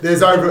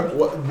There's over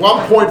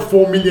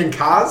 1.4 million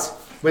cars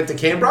went to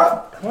Canberra,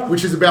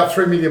 which is about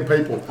 3 million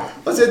people.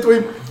 I said to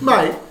him,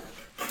 mate,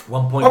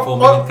 1.4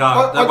 million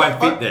cars. They won't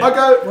fit there. I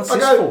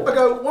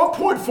go,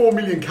 1.4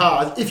 million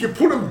cars, if you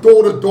put them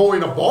door to door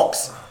in a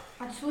box,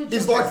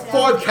 is like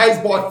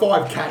 5Ks by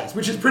 5Ks,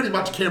 which is pretty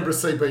much Canberra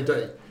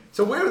CBD.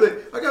 So where are they?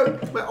 I go,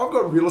 mate, I've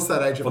got real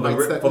estate agent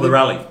mates for the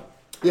rally.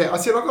 Yeah, I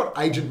said, I've got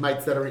agent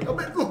mates that are in. I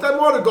mean, look, they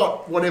might have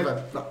got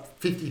whatever, like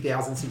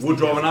 50,000, 60,000. We're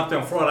driving up there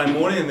on Friday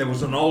morning and there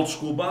was an old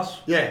school bus.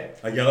 Yeah.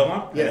 A yellow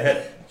one. Yeah. It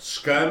had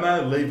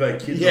ScoMo, leave our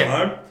kids at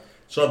home.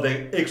 So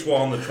the XY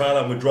on the trailer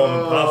and we're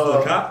driving past with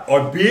the car.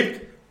 I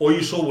bipped. All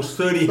you saw was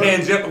 30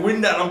 hands out the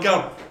window and I'm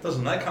going,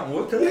 they can't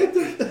work today.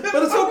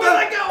 But it's all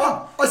where they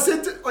go. I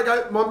said,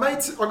 my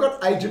mates, I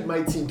got agent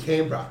mates in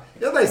Canberra.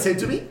 You know, they said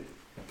to me,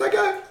 they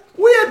go,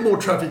 we had more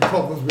traffic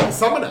problems with the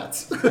summer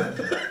nuts.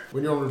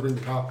 When you want to bring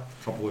the car?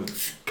 Couple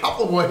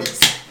of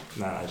weeks.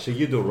 No, so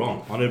you do it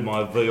wrong. I need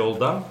my V all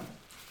done.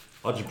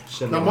 I just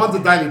send it. No, mine's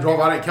a daily drive.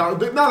 I don't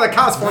care. No, the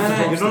car's fine.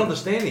 No, you're not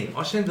understanding.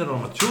 I send it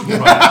on a tour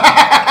drive.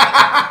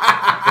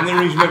 And then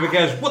rings me up and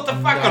goes, what the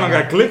fuck? And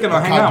I go click and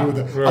I hang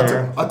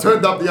up. I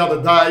turned up the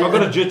other day. I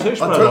got a GT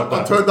spray like that.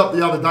 I turned up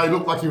the other day.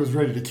 Looked like he was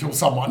ready to kill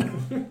someone.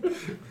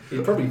 He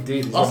probably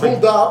did. I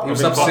pulled up. He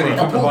was upsetting.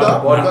 I pulled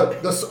up.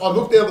 I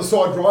looked down the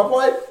side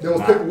driveway. There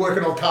was people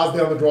working on cars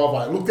down the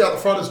driveway. I looked out the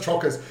front as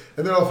chockers,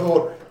 and then I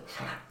thought,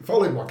 if I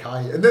leave my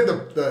car here, and then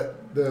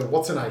the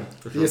what's her name?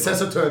 The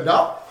assessor turned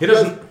up. He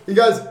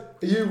goes, are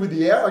you with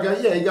the hour? I go,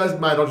 yeah. He goes,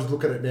 mate, I'll just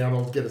look at it now and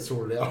I'll get it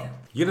sorted out.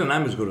 You don't know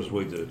him as good as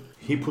we do.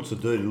 He puts a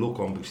dirty look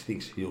on because he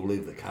thinks he'll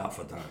leave the car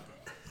for done.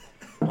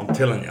 I'm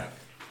telling you.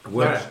 It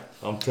works.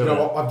 No. I'm telling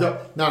you. I've done,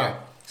 no.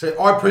 So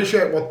I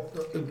appreciate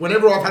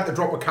whenever I've had to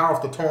drop a car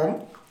off to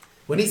Tom,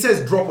 when he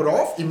says drop it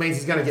off, it means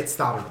he's going to get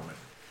started on it.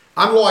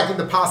 Unlike in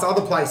the past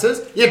other places,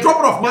 drop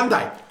it off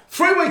Monday.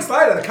 3 weeks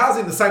later, the car's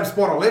in the same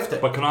spot I left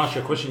it. But can I ask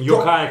you a question?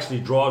 Your car actually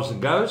drives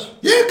and goes?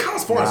 Yeah,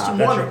 car's fine.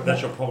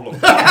 That's your problem.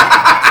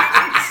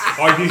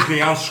 I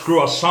usually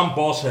unscrew a sump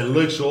boss that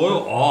leaks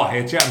oil. Oh,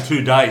 it's out in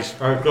 2 days.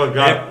 Oh, God,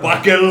 That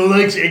fucking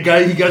leaks. He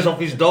goes off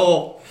his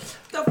door.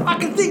 The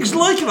fucking thing's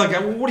leaking. I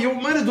go, well, what do you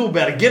want me to do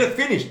about it? Get it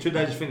finished. 2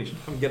 days finished.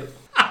 Come get it.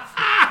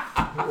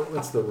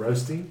 That's the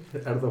roasting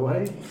out of the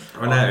way.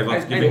 I know,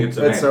 everyone's giving it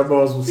to me. So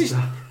might as well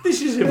start.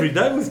 This is every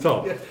day with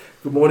Tom. Yeah.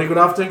 Good morning, good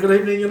afternoon, good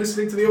evening. You're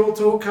listening to the All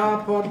Talk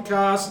Car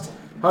Podcast,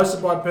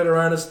 hosted by Peter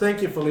Onis.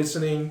 Thank you for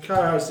listening.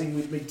 Co-hosting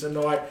with me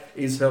tonight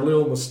is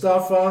Halil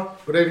Mustafa.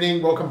 Good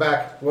evening, welcome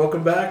back.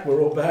 Welcome back.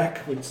 We're all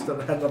back. We've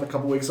had another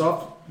couple of weeks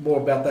off.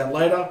 More about that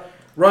later.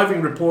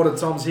 Roving reporter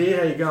Tom's here.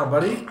 How you going,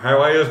 buddy? How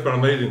are you? It's been a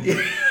meeting.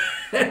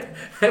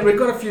 And we've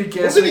got a few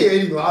guests. Wasn't he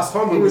eating last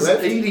time? He was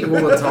eating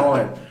all the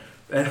time.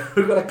 And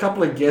we've got a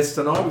couple of guests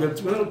tonight. We're going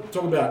to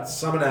talk about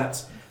summer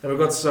nats, and we've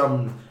got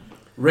some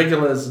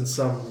regulars and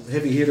some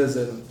heavy hitters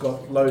that have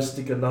got low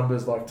sticker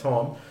numbers like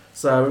Tom.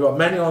 So we've got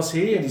Manuel's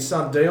here and his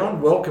son Dion.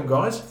 Welcome,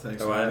 guys.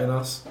 Thanks for having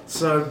us.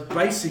 So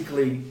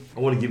basically, I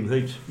want to give him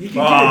heaps. you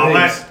can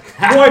give heaps.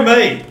 Why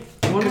me?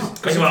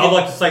 Because I'd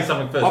like to say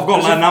something first. I've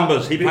got low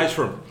numbers. He pays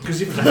for them.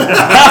 Because if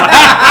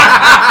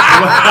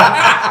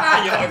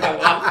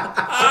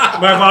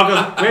Where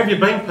have you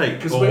been,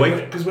 Pete? All week?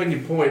 Because when you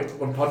point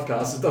on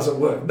podcasts, it doesn't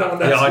work. No one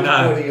knows Yeah, I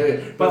know. pointing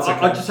here. But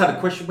I just had a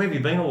question. Where have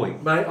you been all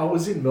week? Mate, I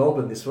was in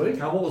Melbourne this week.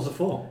 What was it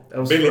for? That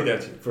was Billy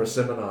dancing. for a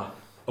seminar,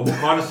 What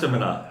kind of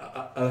seminar?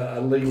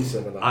 a legal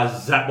seminar.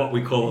 Is that what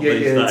we call it Yeah,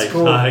 these yeah, days? it's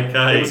called.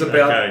 Okay.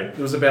 It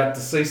was about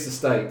deceased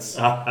estates.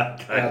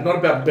 Okay. Not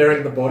about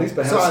burying the bodies,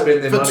 but how to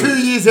spend their for money.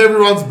 2 years,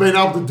 everyone's been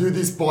able to do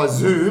this by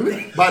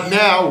Zoom, but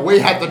now we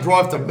had to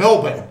drive to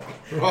Melbourne.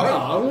 Right?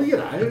 Oh, well, you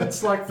know,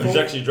 it's like He's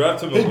actually drove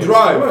to He Melbourne.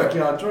 drove. work.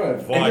 Yeah, I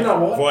drove. And you know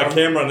what? Via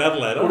camera and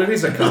Adelaide. Well, it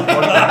is a car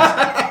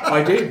podcast.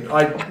 I did.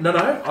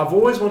 I've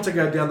always wanted to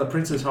go down the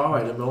Princess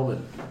Highway to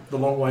Melbourne, the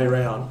long way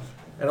around.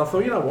 And I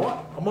thought, you know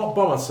what? I'm not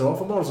by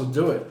myself. I might as well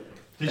do it.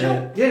 Did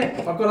you? Yeah.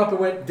 I got up and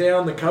went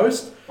down the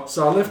coast.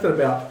 So I left at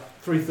about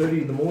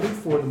 3:30 in the morning,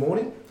 4 in the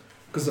morning,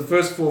 because the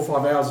first 4 or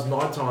 5 hours is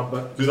night time.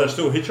 But Do they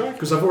still hitchhike?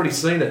 because I've already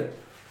seen it.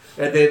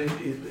 And then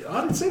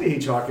I didn't see the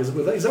hitchhikers.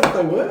 Is that what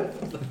they were?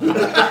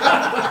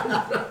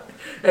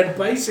 And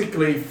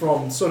basically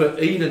from sort of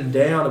Eden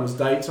down, it was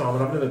daytime,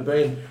 and I've never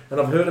been. And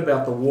I've heard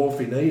about the wharf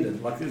in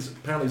Eden. Like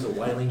apparently it's a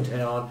whaling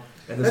town.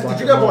 And there's Did like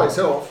you go by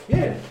yourself?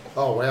 Yeah.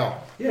 Oh, wow.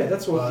 Yeah,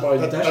 that's what my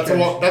dash That's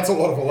cam. that's a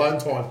lot of alone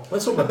time.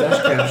 That's what my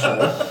dash cam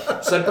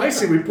showed. So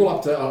basically, I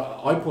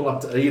pull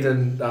up to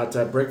Eden to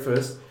have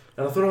breakfast,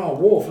 and I thought, oh,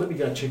 wharf. Let me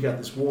go check out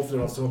this wharf that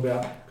I was talking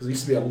about because it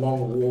used to be a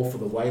long wharf for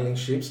the whaling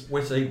ships.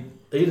 Where's Eden?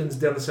 Eden's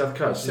down the south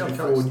coast, South Sydney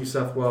Ford, coast. New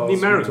South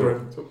Wales. Near Victoria.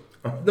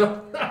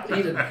 No,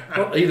 Eden,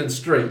 not Eden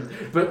Street.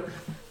 But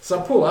so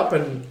I pull up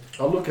and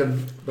I look,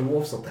 and the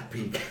wharf's not that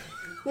big.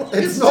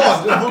 It's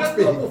not. It looks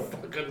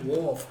big. Fucking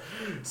wharf.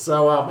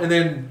 So and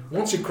then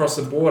once you cross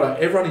the border,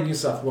 everyone in New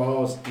South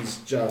Wales is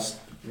just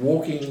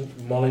walking,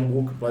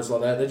 Mollywood, places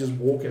like that. They're just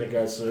walking to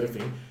go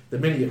surfing. the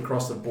many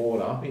across the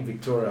border in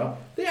Victoria,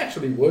 they're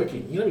actually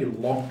working. You know,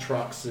 log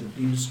trucks and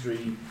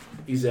industry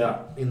is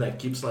out in that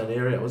Gippsland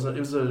area. It was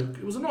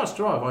a nice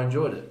drive. I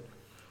enjoyed it.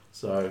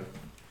 So,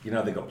 You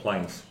know they got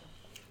planes.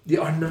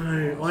 yeah, I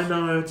know.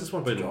 I just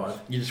wanted to drive.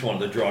 You just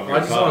wanted to drive your I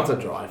just car. wanted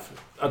to drive.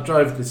 I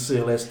drove the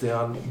CLS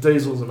down.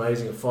 Diesel's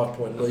amazing at 5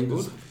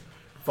 litres.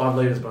 5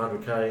 litres per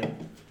 100k.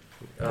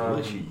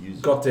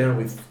 Got down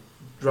with,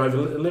 drove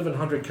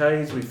 1100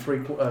 k's with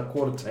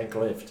quarter tank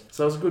left.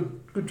 So it was a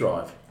good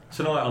drive.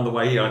 Tonight on the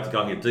way here, I had to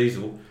go and get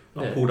diesel.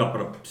 I Yeah. pulled up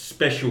at a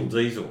special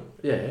diesel.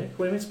 Yeah, what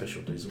do you mean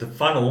special diesel? The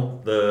funnel,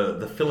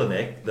 the filler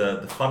neck,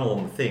 the funnel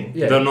on the thing.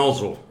 Yeah. The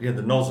nozzle. Yeah,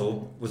 the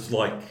nozzle was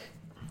like.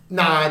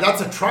 Nah, that's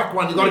a truck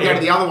one. You got to go to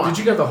the other one. Did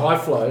you go the high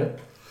flow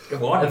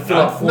What? and fill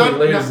up 40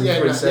 litres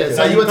in 3 seconds? So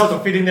So you you went to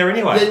doesn't fit in there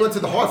anyway. Yeah, you went to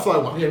the high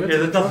flow one. Yeah, Yeah, we went Yeah,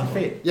 to that the doesn't truck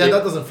one. fit. that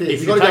doesn't fit.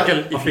 If you gotta take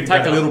go- a if you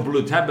take a little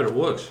blue tablet, it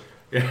works.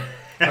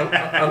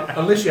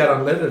 Unless you had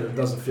unleaded, it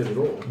doesn't fit at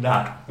all.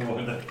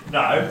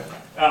 No,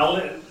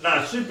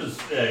 Super's,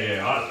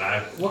 yeah, I don't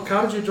know. What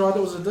car did you drive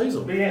that was a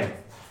diesel? BM.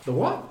 The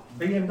what?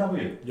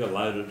 BMW. You're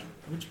loaded.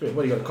 Which bit?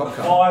 What, you got a cop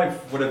car?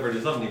 5, whatever it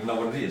is, I don't even know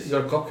what it is. You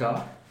got a cop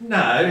car?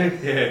 No,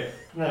 yeah.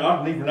 No, I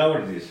don't even know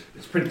what it is.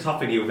 It's pretty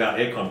tough in here without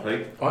aircon,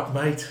 Pete.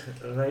 Mate,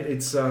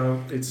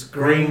 it's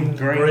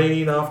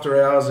green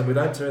after hours, and we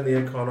don't turn the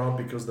aircon on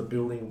because the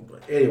building.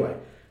 Anyway,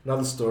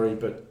 another story.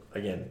 But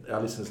again,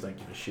 our listeners don't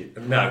give a shit.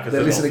 No, because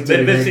They're listening to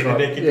they're the sitting aircon.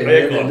 there getting Yeah,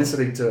 aircon. they're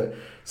listening to it.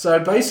 So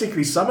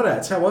basically, Summer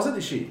Nats. How was it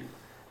this year?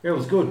 Yeah, it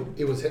was good.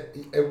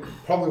 It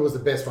probably was the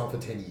best one for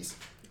 10 years.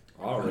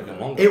 I reckon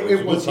longer. It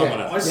was was, a good yeah.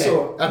 summer. I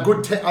saw-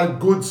 a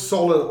good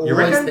solid You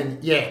race reckon? thing.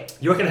 Yeah.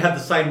 You reckon it had the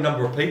same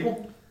number of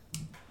people?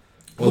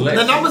 Or Look, less?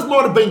 the numbers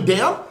might have been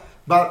down,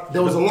 but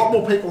there was a lot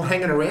more people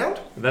hanging around.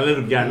 They let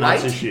them go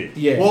nuts Late. this year.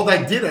 Yeah. Well,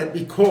 they didn't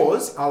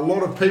because a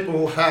lot of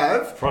people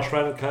have.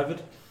 Frustrated COVID.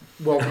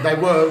 Well, they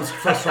were. It was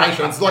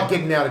frustration. It's like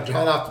getting out of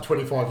jail after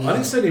 25 years. I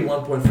didn't see any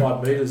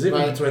 1.5 metres in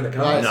Mate, between the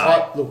mate,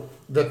 cars. look,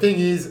 the thing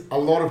is, a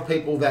lot of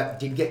people that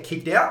did get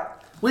kicked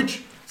out,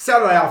 which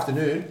Saturday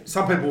afternoon,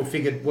 some people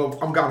figured, well,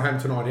 I'm going home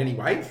tonight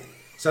anyway.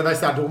 So they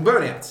start doing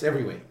burnouts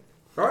everywhere,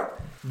 right?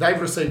 They've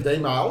received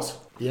emails,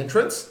 the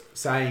entrance,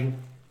 saying,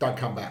 don't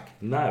come back.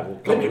 No,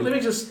 Let me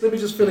just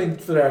fill in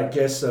for our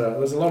guests. We've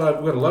got a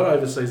lot of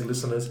overseas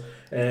listeners,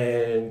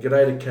 and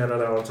g'day to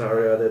Canada,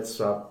 Ontario. That's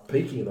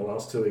peaking in the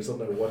last 2 weeks. I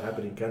don't know what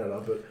happened in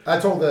Canada, but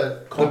That's all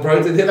the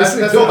protesters-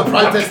 that's all the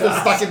protesters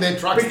stuck in their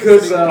trucks.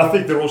 because I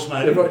think they're all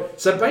snaking.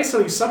 so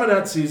basically, Summer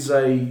Nats is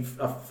a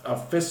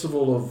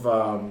festival of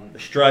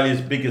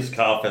Australia's biggest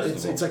car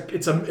festival.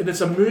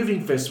 it's a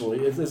moving festival.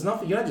 There's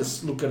nothing. You don't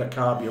just look at a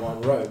car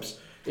behind ropes.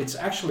 It's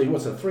actually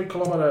what's a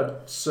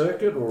 3-kilometre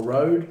circuit or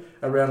road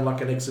around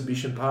like an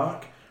exhibition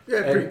park. Yeah,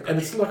 And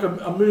it's like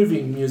a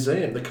moving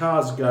museum. The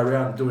cars go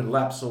around doing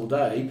laps all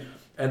day,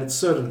 and at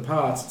certain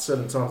parts, at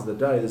certain times of the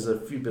day, there's a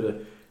few bit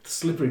of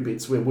slippery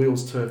bits where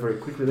wheels turn very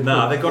quickly.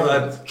 No, they got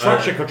a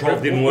Traction control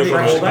didn't work. What do you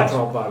traction call that?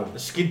 control button. A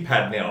skid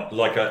pad now.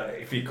 Like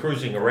if you're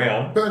cruising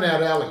around,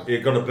 Burnout Alley.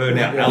 you've got a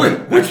burnout Yeah. alley.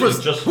 Which Actually,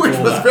 was just which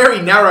for was that.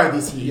 very narrow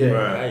this year.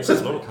 Yeah. Hey, So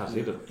a lot of cars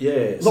hit it.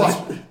 Yeah. So,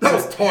 Like, that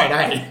was tight,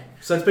 eh?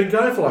 so it's been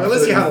going for like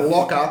Unless you 30 had a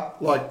locker,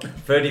 like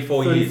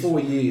 34 years. 34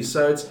 years.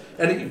 So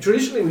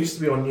traditionally we used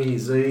to be on New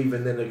Year's Eve,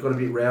 and then it got a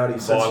bit rowdy.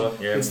 So Violent,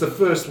 yeah. it's the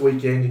first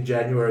weekend in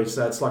January,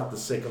 so it's like the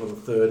second or the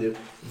third. It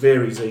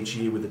varies each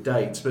year with the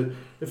dates, but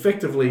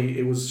effectively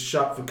it was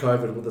shut for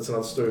COVID. Well, that's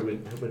another story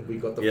when we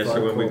got the Yeah, phone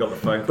so when we call. got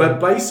the phone call. But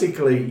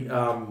basically,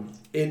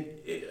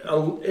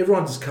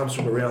 everyone just comes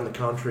from around the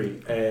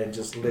country and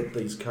just let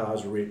these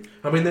cars rip.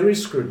 I mean, there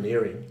is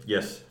scrutineering,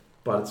 Yes.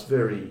 but it's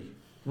very...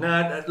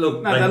 No,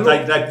 look, No,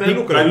 they they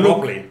look at it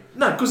properly.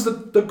 No, because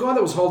the guy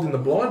that was holding the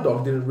blind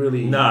dog didn't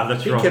really... No,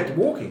 that's he right. He kept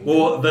walking.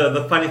 Well,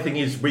 the funny thing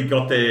is, we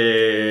got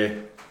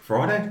there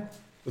Friday.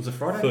 Was it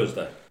Friday?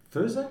 Thursday.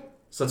 Thursday?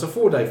 So it's a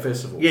 4-day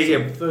festival. Yeah, So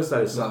yeah.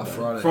 Thursday to Sunday.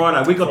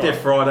 Friday. We got there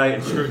Friday,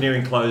 and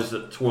scrutineering closed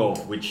at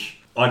 12, which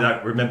I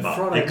don't remember.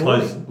 Friday It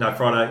closed. morning? No,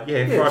 Friday.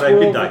 Yeah, Yeah, Friday 12,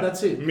 midday. and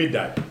that's it.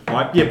 Midday.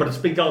 Right? Yeah, but it's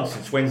been going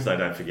since Wednesday.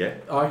 Don't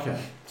forget. Okay.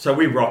 So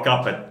we rock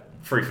up at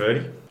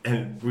 3:30,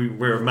 and we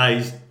were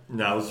amazed.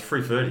 No, it was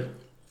 3:30.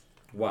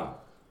 One.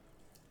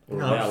 Or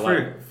No, an hour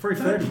late. it's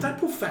 3:30. Don't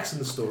put facts in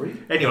the story.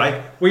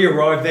 Anyway, we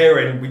arrive there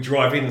and we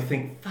drive in and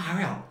think, far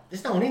out,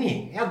 there's no one in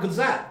here. How good's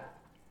that?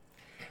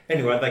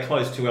 Anyway, they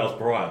closed 2 hours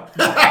prior.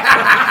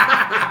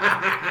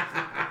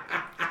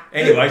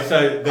 Anyway,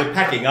 so they're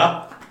packing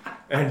up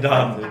and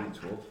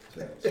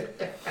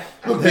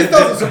look, this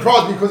doesn't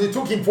surprise me because it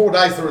took him 4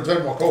 days to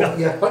return my call.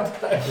 Yeah.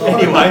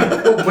 anyway,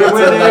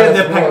 we're there,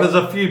 they're packed, there's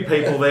a few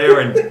people there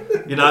and,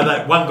 you know,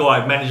 that one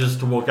guy manages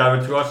to walk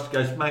over to us and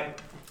goes, mate,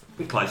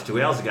 we closed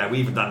 2 hours ago, we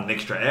even done an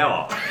extra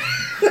hour.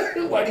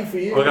 Waiting for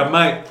you. I go,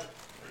 mate,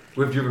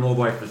 we've driven all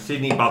the way from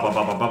Sydney, blah, blah,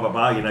 blah, blah, blah, blah,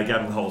 blah. You know, gave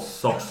him the whole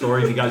sock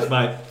story. And he goes,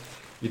 mate,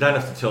 you don't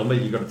have to tell me,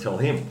 you've got to tell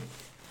him.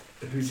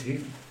 Who's he?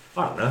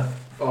 I don't know.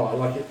 Oh, I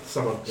like it.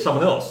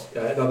 Someone else.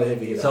 Another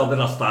heavy hitter. So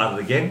then I started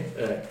again.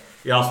 Yeah.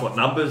 He asked what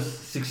numbers,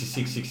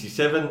 66,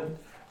 67.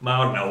 Mate,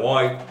 I don't know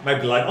why,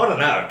 maybe late, I don't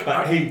know.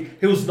 But he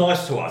was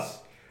nice to us.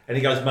 And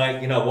he goes,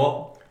 mate, you know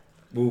what?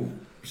 We'll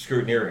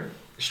scrutineer him.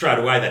 Straight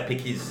away, they pick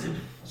his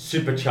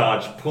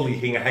supercharged pulley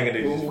hanging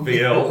in his We'll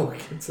VL.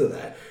 get to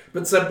that.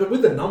 But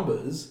with the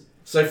numbers,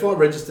 so if I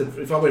went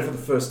for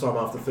the first time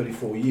after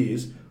 34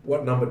 years,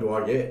 what number do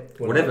I get?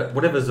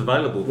 Whatever's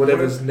available.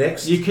 Whatever's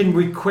next. You can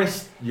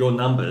request your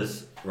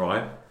numbers,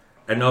 right?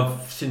 And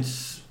I've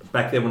since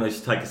back then when I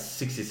used to take a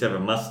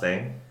 67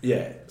 Mustang.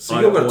 Yeah. So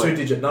I you've got a bought-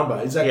 2-digit number.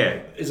 Is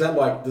that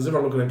like? Does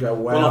everyone look at it and go,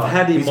 "Wow"? Well, I've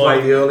had in he's my- one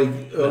of the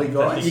early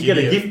guys. You get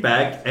a gift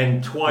bag,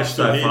 and twice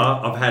Still so here.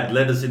 far I've had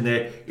letters in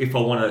there if I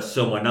want to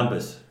sell my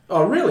numbers.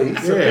 Oh, really?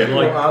 So Yeah,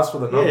 people like- ask for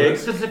the Yeah,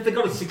 numbers. because if they've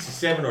got a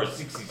 67 or a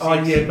 66. Oh,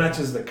 yeah, it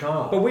matches the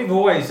car. But we've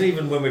always,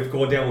 even when we've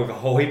gone down with a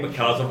whole heap of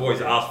cars, I've always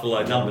asked for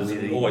low numbers,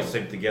 and they always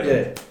seem to get Yeah.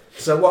 them.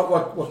 So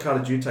what car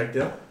did you take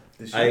down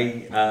this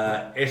year?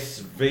 A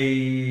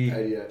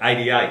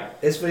SV88.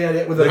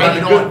 SV88 with The a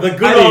 89.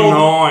 good old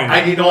 89.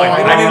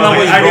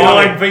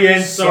 89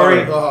 VN,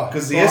 sorry.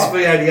 because the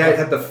SV88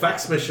 had the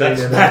fax machine in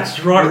it. That's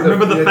right, With the-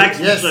 remember the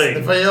fax Yes, machine?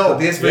 the VL. But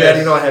the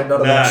SV89 had none No,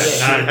 of no, that.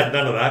 it had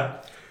none of that.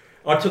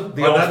 I took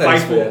the I know old that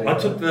faithful. SV88. I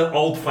took the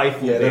old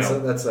faithful Yeah,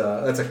 down. that's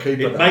a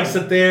keeper. It makes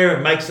it there,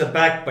 it makes it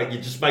back, but you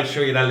just make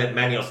sure you don't let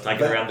Manios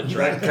take it around the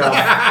track.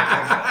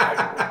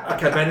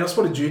 Okay, Manuel,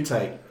 what did you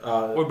take?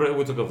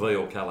 We took a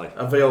VL Calais.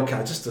 A VL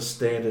car, just a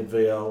standard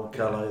VL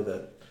Calais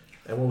that.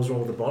 And what was wrong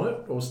with the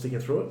bonnet? What was sticking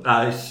through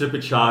it?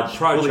 Supercharged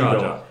Pro fully charger.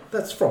 built.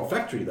 That's from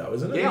factory though,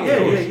 isn't it? Yeah,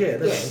 of yeah,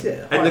 course.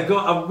 yeah. And the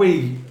guy,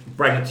 we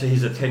bring it to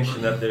his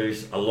attention that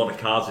there's a lot of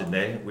cars in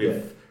there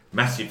with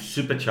massive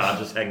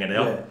superchargers hanging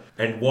out. Yeah.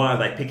 And why are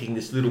they picking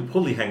this little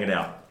pulley hanging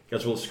out?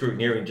 Because we're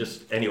scrutineering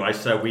just anyway.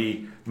 So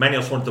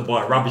Manios wanted to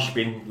buy a rubbish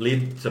bin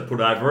lid to put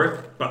over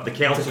it, but the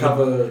council to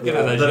cover. You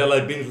know those The-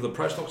 yellow bins with the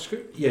Pro Stock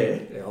scoop? Yeah. Yeah,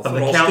 I But thought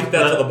the I'll count- stick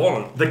that the- to the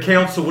bonnet. the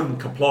council wouldn't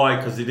comply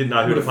because they didn't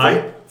know who to With a pay.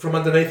 foot from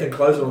underneath and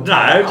close it on No,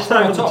 top. just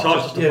over the top, top,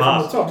 just to Yeah, from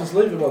pass. the top. Just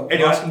leave it like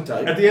Anyway, masking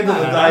tape. at the end of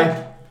the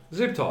day,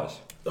 Zip ties.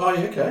 Oh,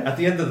 yeah, okay. at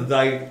the end of the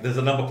day, there's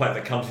a number plate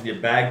that comes in your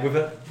bag with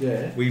it.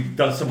 Yeah. We've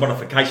done some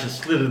modifications,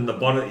 slid it in the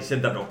bonnet. He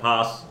said that'll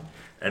pass,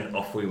 and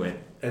off we went.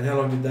 And how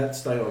long did that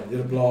stay on? Did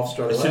it blow off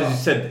straight As soon away? as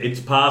he said it's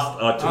passed,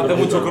 I took then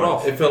we it. took it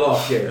off. It fell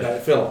off. Yeah, no,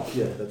 it fell off.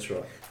 Yeah, that's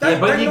right. They, Yeah,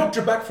 but they you- knocked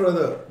you back for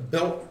the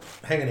belt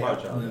hanging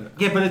out.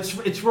 Yeah, but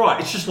it's right.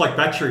 It's just like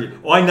battery.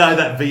 I know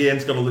that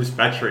VN's got a loose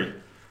battery,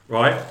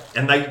 right?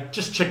 And they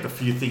just checked a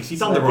few things. He's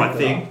done So the they right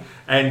picked it thing.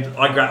 And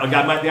I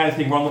go, mate, the only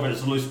thing wrong with it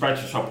is a loose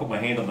battery. So I put my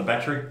hand on the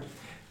battery,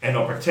 and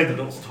I pretended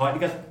it was tight. He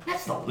goes,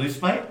 "That's not loose,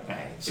 mate."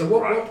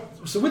 So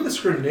So with the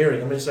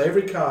scrutineering, I mean, so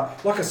every car,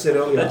 like I said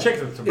earlier, They check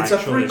it to make it's a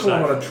sure they're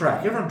 3-kilometre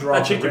track. Everyone They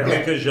drives check your around.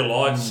 blinkers, your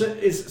lights. So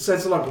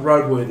it's like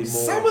roadworthy more.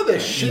 Some of the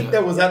shit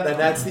that was at the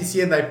Nats this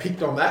year, they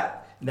picked on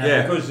that. No,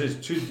 Yeah. because there's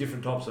two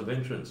different types of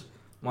entrance.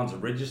 One's a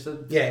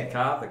registered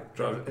car that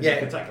drives, and Yeah. you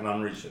can take an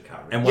unregistered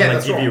car. And Yeah, when they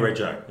that's give you right.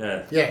 rego.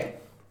 Yeah.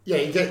 Yeah,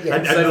 you get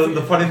And so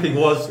the funny thing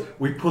was,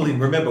 we pull in.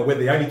 Remember, we're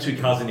the only two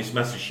cars in this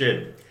massive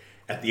shed.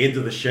 At the end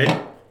of the shed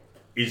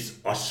is,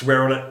 I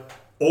swear on it,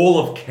 all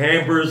of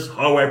Canberra's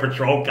highway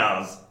patrol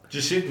cars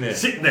Just sitting there.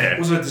 sitting there.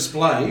 Was it a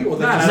display or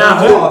they're No, just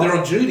no. they're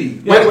on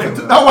duty? waiting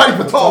for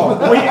Tom.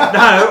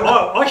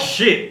 I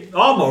shit.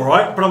 I'm all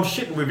right, but I'm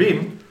shitting with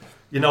him.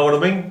 You know what I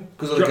mean?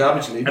 Because of the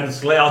garbage lid. And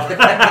it's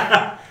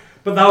loud.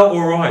 But they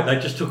were all right. They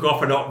just took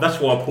off, and that's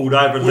why I pulled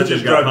over and We let them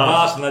just go drove past.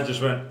 past and they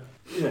just went,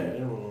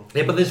 Yeah. well,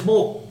 Yeah, but there's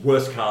more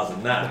worse cars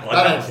than that. Like They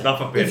that don't was care.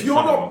 enough of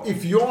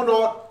If you're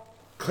not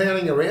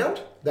clowning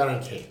around, they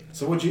don't care.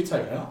 So what'd you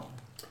take out?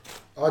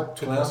 I took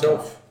Clown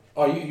myself.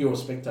 Oh, you were a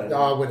spectator.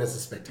 No, I went as a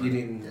spectator. You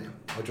didn't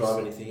drive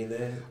anything in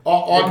there. The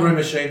I'm groom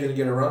machine didn't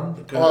get a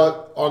run.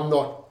 I'm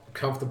not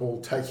comfortable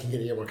taking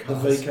any of my The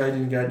cars. VK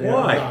didn't go down.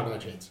 Why? No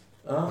chance.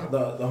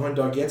 The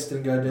Hyundai Getz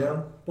didn't go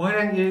down. Why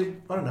don't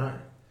you? I don't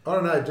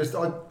know. Just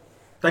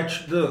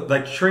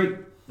They treat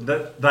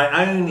that they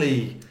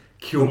only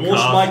kill the more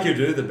cars. smoke you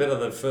do, the better,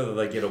 the further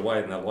they get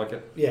away and they like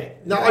it. yeah.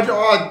 No,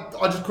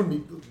 I just couldn't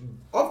be.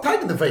 I've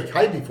taken the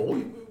VK before.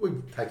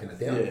 We've taken it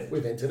down. Yeah.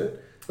 We've entered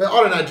it. But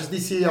I don't know. Just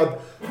this year,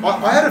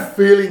 I had a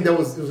feeling it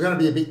was going to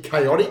be a bit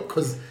chaotic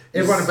because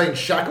everyone had been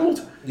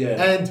shackled.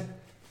 Yeah. And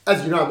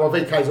as you know, my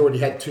VK's already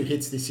had 2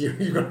 hits this year.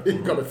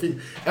 You've got to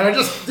think. And I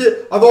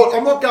thought,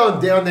 I'm not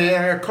going down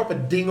there, cop a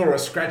ding or a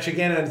scratch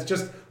again, and it's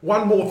just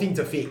one more thing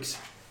to fix.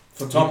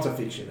 For Tom to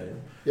fix you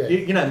then. Yeah.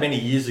 You know, many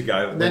years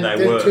ago when Then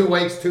they were 2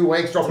 weeks,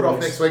 drop it off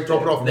weeks. next week,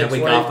 drop it off That next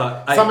week week.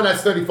 after. Someone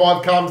that's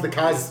 35 comes, the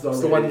car's not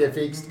still ready. waiting to get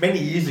fixed. many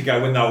years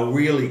ago when they were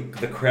really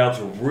the crowds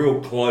were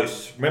real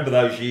close. Remember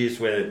those years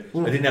where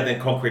they didn't have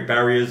them concrete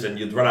barriers and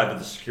you'd run over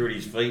the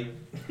security's feet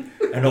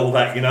and all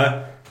that. You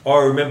know, I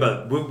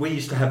remember we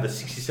used to have the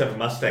 '67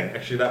 Mustang.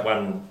 Actually, that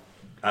one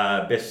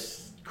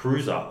best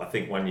cruiser I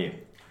think one year.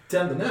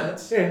 Down the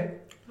Nats. Yeah.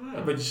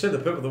 But you said the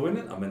people that win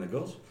it? I mean the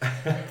girls.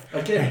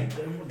 Again.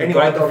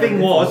 Anyway, the thing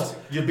was,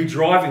 you'd be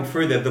driving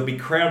through there, there'd be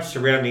crowds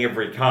surrounding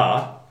every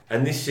car,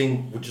 and this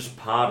thing would just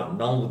pardon.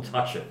 No one would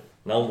touch it.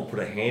 No one would put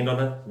a hand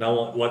on it. No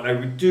one, like,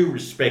 they do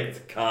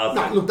respect cars.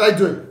 No, look, they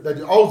do. I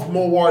was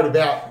more worried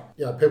about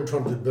people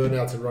trying to do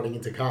burnouts and running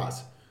into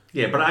cars.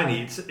 Yeah, but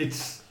only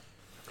it's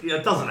Yeah,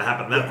 it doesn't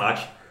happen that much.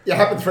 It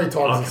happened 3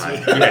 times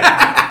this year.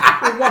 Yeah.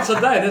 Well, once a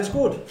day, that's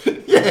good.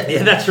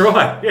 Yeah, that's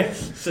right. Yeah.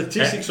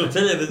 Statistics will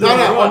tell you that. No,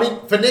 right. I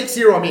mean, for next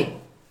year I'm in.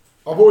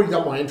 I've already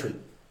done my entry.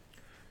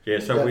 Yeah,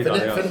 so we for,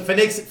 don't know.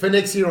 for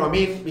next year I'm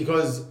in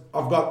because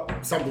I've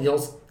got something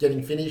else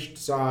getting finished,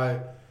 so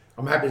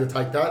I'm happy to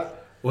take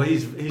that. Well,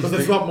 he's Because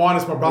it's not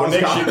minus my brother's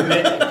next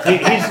car. year,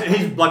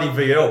 his bloody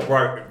VL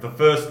broke the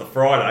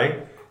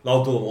Friday. They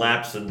were doing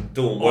laps and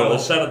doing on well. the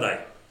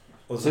Saturday.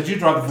 So did you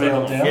drive the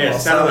VL down? Yeah,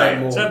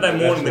 Saturday. Saturday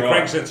morning, the That's right.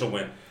 crank sensor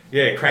went.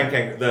 Yeah,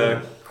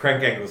 the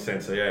crank angle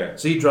sensor. Yeah.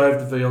 So you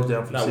drove the VL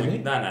down from Sydney?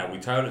 We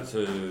towed it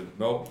to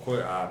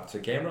to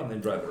Canberra and then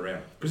drove it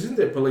around. Because isn't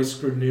there police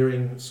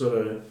scrutineering sort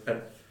of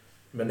at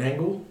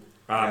Menangle?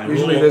 Um,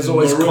 Usually there's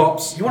always Maroon-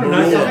 cops. You want to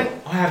know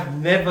something? I have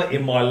never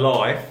in my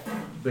life,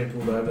 Been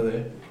pulled over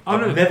there.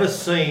 I've never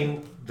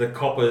seen the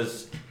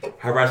coppers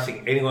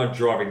harassing anyone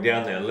driving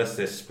down there unless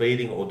they're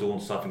speeding or doing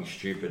something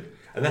stupid.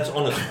 And that's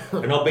honest.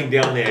 And I've been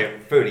down there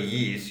 30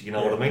 years, you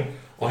know what I mean?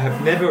 I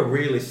have never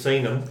really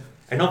seen them.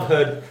 And I've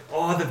heard,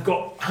 they've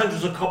got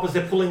hundreds of coppers,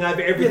 they're pulling over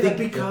Yeah, everything. that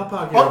big car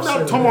park.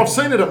 Tom, I've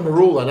seen it at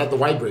Maroon at the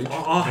Weighbridge.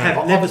 I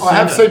have never seen I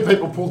have it. seen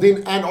people pulled in,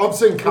 and I've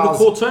seen The cars.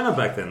 Cortina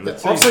back then. The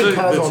I've seen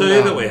cars the on,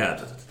 two that we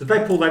had. Did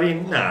they pull that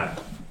in? No.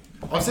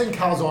 I've seen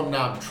cars on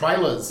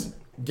trailers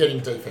getting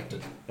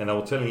defected. And they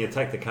were telling you to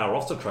take the car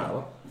off the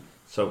trailer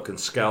so it can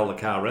scale the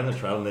car around the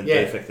trailer and then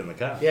Yeah. defect in the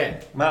car. Yeah,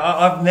 No,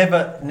 I've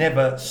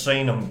never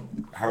seen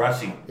them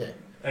harassing. yeah.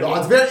 And No,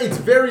 it's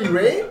very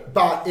rare,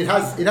 but it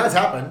has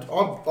happened.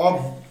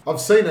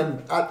 I've seen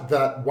them at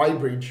the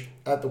Weighbridge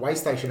at the weigh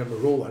station at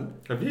Maroon.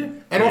 Have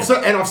you? And I've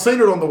seen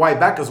it on the way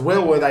back as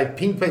well, where they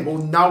ping people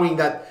knowing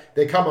that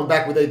they're coming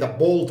back with either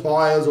ball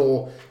tyres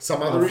or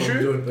some other from issue.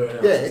 doing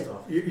burnouts Yeah. and stuff.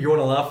 You want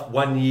to laugh?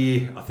 1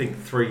 year, I think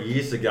 3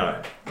 years ago,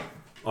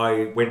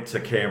 I went to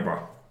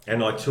Canberra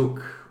and I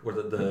took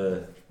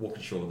the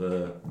Walkinshaw,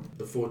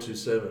 The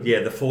 427.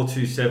 the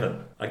 427.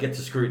 I get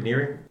to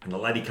scrutineering and the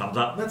lady comes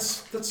up.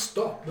 That's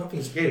stop.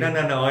 Nothing's. Yeah,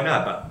 no, I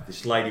know, but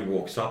this lady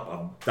walks up.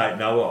 I don't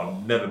know her.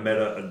 I've never met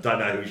her. I don't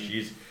know who she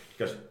is. She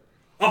goes,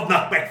 "I've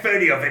knocked back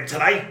 30 of them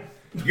today.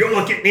 You're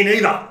not getting in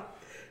either."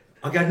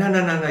 I go,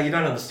 no, you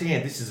don't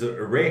understand. This is a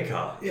rare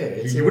car. Yeah,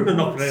 it's you wouldn't have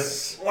knocked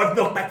it. I've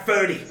knocked back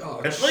 30,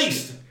 at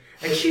least.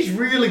 And she's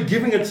really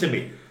giving it to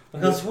me. I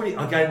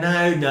go,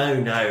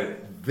 no.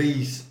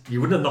 These,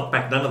 you wouldn't have knocked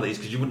back none of these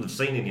because you wouldn't have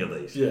seen any of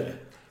these. Yeah.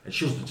 And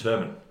she was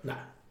determined. No.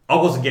 I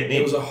wasn't getting in.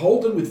 It was a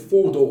Holden with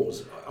 4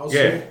 doors. I was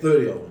Yeah.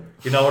 30 of them.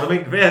 You know what I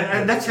mean? Yeah,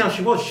 and that's how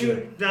she was.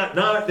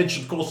 No, then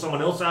she'd call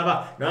someone else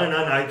over.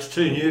 No, it's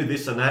too new,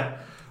 this and that.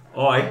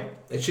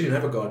 And she didn't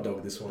have a guide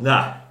dog, this one.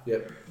 Nah.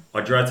 Yep.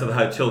 I drove to the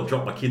hotel,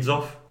 dropped my kids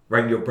off,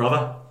 rang your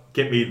brother,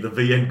 get me the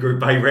VN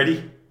Group A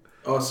ready.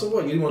 Oh, so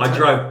what? You didn't want to I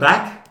drove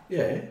back.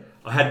 Yeah.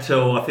 I had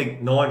till, I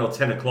think, 9 or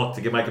 10 o'clock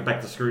to make it back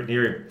to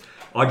scrutineering.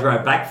 I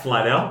drove back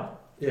flat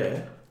out,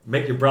 Yeah.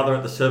 met your brother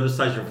at the service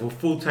station for a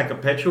full tank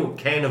of petrol,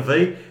 can of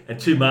V, and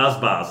 2 Mars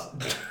bars.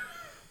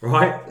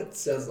 Right? That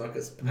sounds like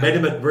it's... Met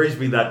him at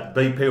Breesby, that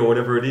BP or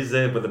whatever it is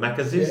there where the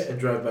Macca's is. Yeah, and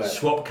drove back.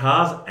 Swapped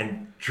cars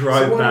and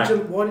drove So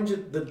back. why did you...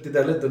 Did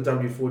they let the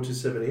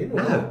W427 in? Or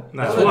No.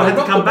 No, Oh, So I had to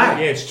knocked come it back.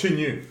 Yeah, it's too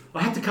new.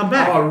 I had to come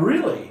back. Oh,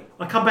 really?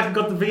 I come back and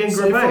got the VN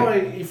So Group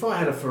A. if I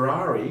had a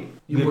Ferrari,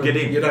 You'd wouldn't-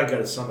 get in. You don't go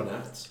to Summer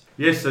Nats.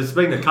 Yes, there's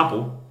been a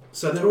couple.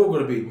 So they're all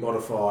going to be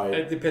modified.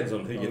 It depends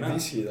on who you know.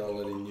 This year they're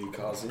letting new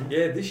cars in.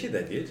 Yeah, this year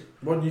they did.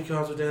 What new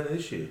cars are down there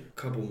this year?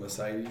 Couple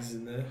Mercedes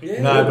in there.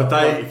 Yeah. No, but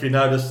they, if you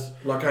notice,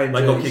 Like they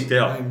AMGs? got kicked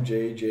out.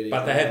 AMG, GT.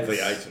 But they had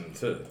V8 in them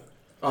too.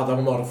 Oh, they were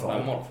They modified.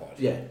 were modified.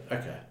 Yeah,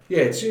 okay. Yeah,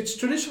 it's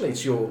traditionally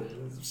it's your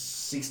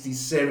 60s,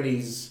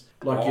 70s,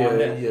 like Oh,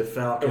 yeah. your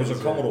Falcons. It was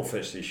a Commodore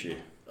Fest this year.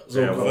 It's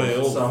all Yeah, Commodore,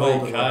 VLs, so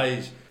Holden.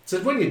 VKs. So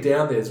when you're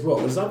down there as well,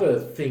 there's other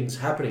things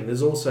happening.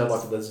 There's also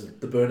like there's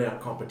the burnout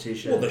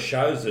competition. All the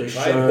shows, the There's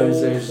trade shows,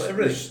 halls,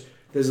 everything.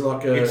 there's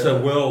like a... It's a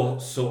well,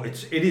 so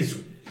it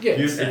is. Yeah,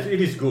 it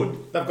is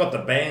good. They've got the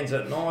bands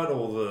at night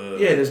or the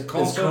there's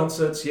concert,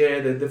 concerts, yeah,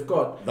 they've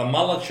got... the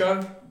mullet show,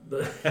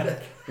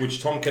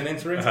 which Tom can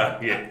enter into.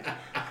 Yeah.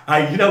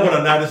 Hey, you know what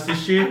I noticed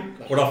this year?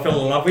 What I fell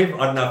in love with?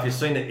 I don't know if you've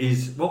seen it.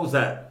 Is what was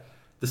that?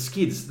 The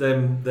skids,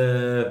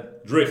 the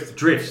Drift.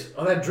 drifts.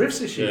 Oh, they had drifts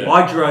this year. Yeah.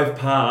 I drove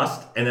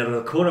past, and out of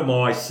the corner of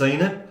my eye,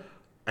 seen it,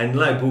 and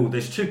lo, bull,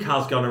 there's 2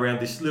 cars going around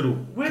this little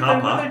Where car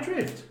they park.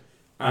 drift?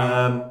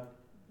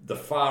 The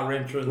far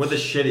entrance. Where the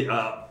shed,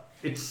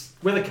 it's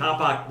where the car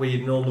park where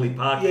you normally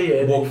park.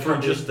 Yeah, Walk you through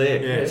come just in.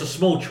 there. Yeah. It's a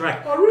small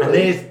track. Oh,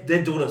 really? And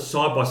they're doing it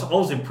side by side. I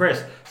was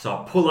impressed. So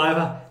I pull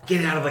over,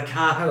 get out of the Had a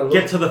car, look.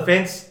 get to the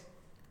fence,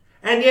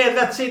 and yeah,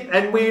 that's it.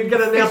 And we're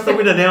going to announce the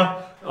winner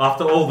now.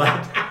 After all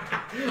that,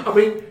 I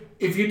mean,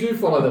 if you do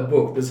follow the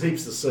book, there's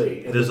heaps to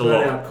see. And there's the a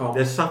lot. burnout comp,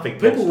 There's something.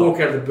 people non-stop. walk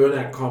out of the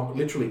burnout comp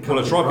literally covered Well,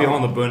 it's in right rubber.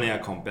 behind the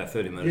burnout comp, about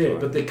 30 minutes Yeah, away.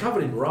 but they're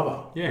covered in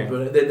rubber. Yeah.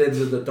 Then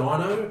there's the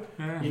dyno.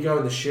 Yeah. You go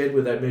in the shed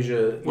where they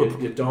measure your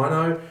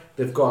dyno.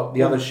 They've got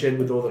the other shed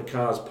with all the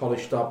cars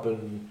polished up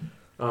and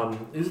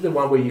Isn't there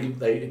one where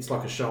it's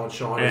like a show and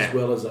shine as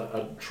well as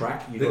a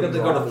track? They've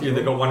got a few.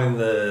 They've got one in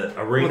the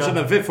arena. It's an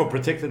event for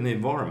protecting the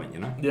environment, you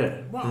know.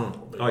 Yeah. Wow.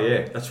 Oh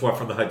yeah, that's why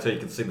from the hotel you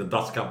can see the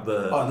dust up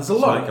the. Oh, there's a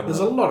lot. There's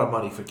a lot of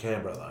money for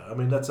Canberra though. I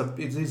mean,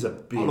 it is a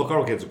big. Oh, look, I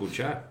reckon it's a good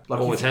show. Like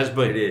Always has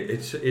been. It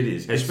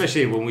is.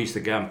 Especially when we used to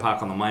go and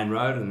park on the main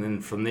road, and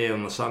then from there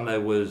on the Sunday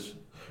was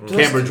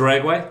Canberra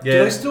Dragway. Do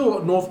they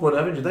still Northbourne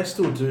Avenue? Do they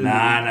still do? No,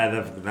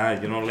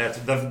 you're not allowed to.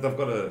 They've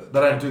got a. They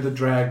don't do the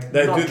drag.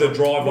 They do the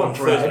drive on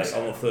drags, Thursday.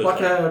 On the Thursday,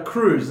 like a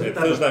cruise. Yeah,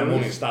 Thursday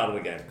morning started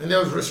again. And there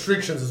was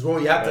restrictions as well.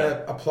 You had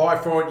to apply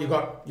for it. You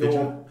got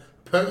your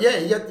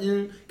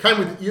you came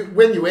with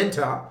when you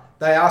enter.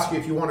 They ask you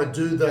if you want to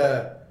do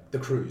the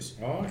cruise.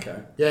 Oh, okay.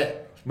 Yeah.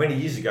 Many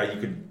years ago, you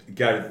could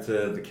go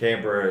to the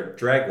Canberra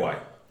Dragway.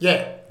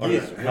 Yeah. That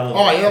was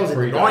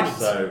in the 90s.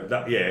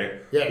 So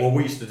Yeah. Well,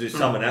 we used to do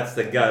some of that.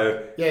 Then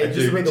go and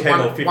just do the 10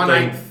 or 15.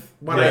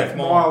 1/8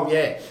 mile.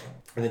 Yeah.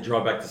 And then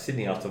drive back to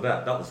Sydney after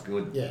that. That was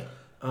good. Yeah.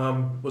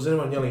 Was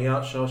anyone yelling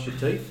out, "Show us your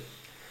teeth"?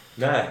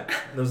 No. There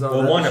was none Well,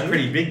 of that mine this are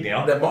pretty big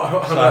now.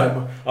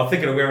 So I'm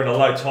thinking of wearing a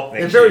low top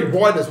next They're year. very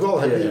wide as well.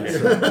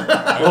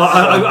 Well,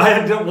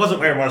 I wasn't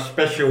wearing my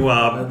special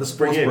the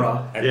sports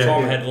bra. And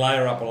Tom had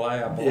layer up a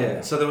layer.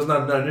 Yeah. So there was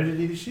no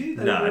nudity this year.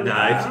 No,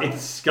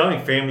 it's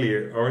going family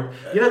oriented.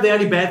 You know, the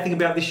only bad thing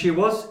about this year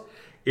was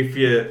if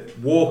you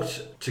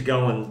walked to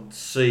go and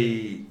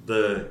see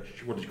the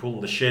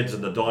the sheds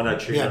and the dino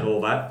tube and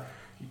all that,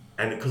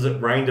 and because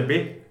it rained a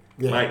bit,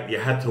 mate, you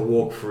had to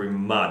walk through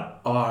mud.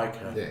 Oh, okay.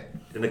 Yeah.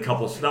 In a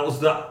couple of that was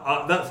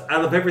that's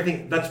out of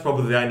everything. That's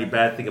probably the only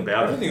bad thing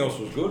about it. Everything else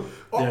was good.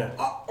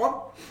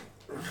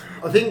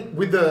 I think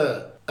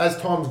as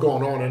time's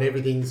gone on and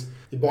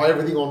you buy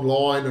everything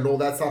online and all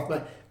that stuff,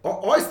 mate.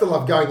 I used to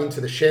love going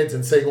into the sheds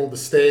and seeing all the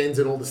stands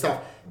and all the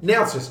stuff.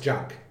 Now it's just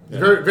junk.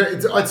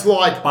 It's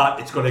like. But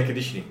it's got air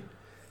conditioning.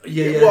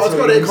 Yeah. Well, it's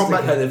got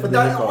aircon, but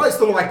I used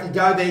to like, you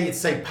go there, you'd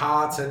see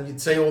parts and you'd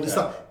see all this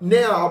stuff.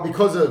 Now,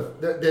 because of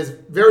there's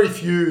very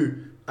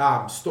few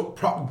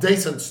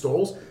decent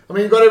stalls. I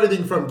mean, you've got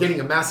everything from getting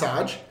a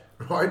massage,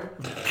 right?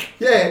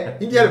 Yeah,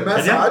 you can get a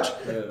massage,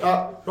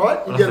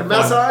 right? You get a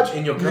massage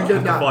in your car. You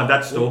You can Find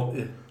that store.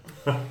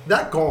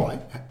 that guy,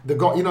 the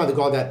guy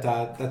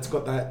that's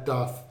got that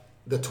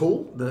the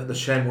tool, the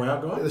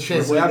ShamWow guy, the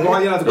ShamWow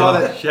guy, the guy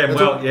that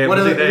ShamWow, yeah,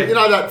 whatever, was he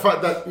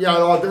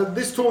there?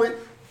 this tool.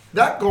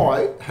 That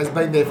guy has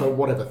been there for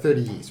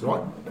 30 years,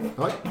 right?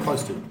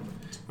 Close to it,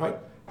 right?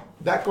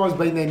 That guy's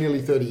been there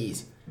nearly 30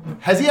 years.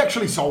 Has he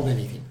actually sold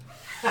anything?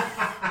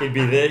 He'd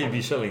be there. He'd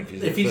be selling.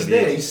 If he's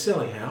there, he's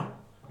selling how?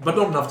 But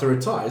not enough to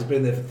retire. He's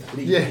been there for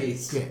 30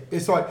 years. Yeah.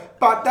 It's like,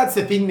 but that's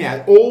the thing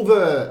now. All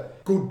the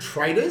good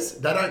traders,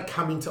 they don't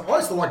come into. I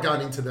used to like going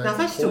into the. No,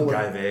 they still go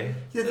there.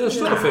 Yeah, There's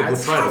still a fair good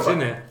traders in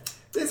there.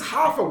 There's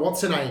half of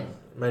what's her name.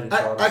 Made in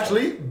China.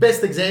 Actually,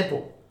 best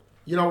example.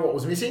 You know what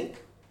was missing?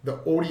 The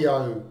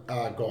audio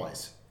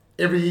guys.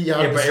 Every year,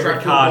 but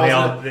every car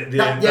now, they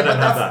don't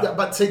have that.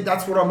 But see,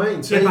 that's what I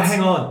mean. So But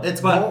hang on. It's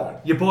gone.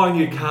 You buy a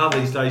new car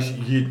these days,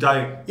 you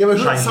don't. Yeah, but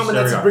change someone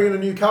the that's stereo. bringing a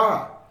new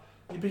car.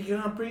 Yeah, but you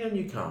can't bring a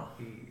new car.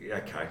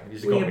 Okay, you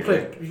Bring a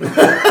click.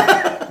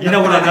 You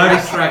know what I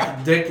noticed?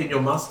 Track deck in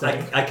your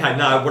Mustang. Okay,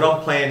 no. What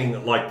I'm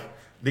planning, like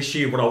this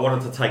year, what I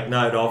wanted to take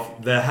note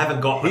of, they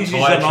haven't got He's a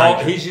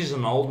tyre change. using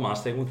an old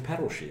Mustang with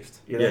paddle shift.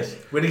 You know, Yes.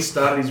 When he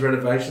started his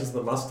renovations of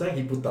the Mustang,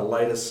 he put the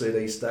latest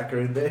CD stacker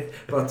in there.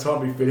 By the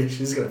time he finishes,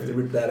 he's going to have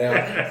to rip that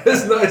out.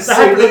 There's no That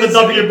happened at the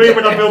CDs. WB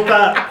when I built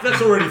that.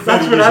 That's already 30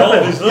 That's what years old,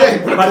 happened. isn't Yeah, it? you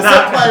put a But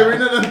cassette player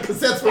in it and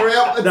cassettes were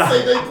out and No.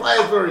 CD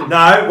players were in.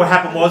 No, what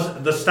happened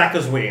was the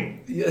stackers were in.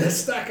 Yeah,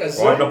 stackers.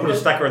 Right, and I put a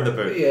stacker in the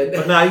boot. Yeah.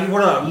 But no, you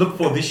want to look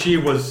for this year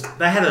was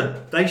they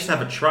used to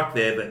have a truck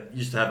there that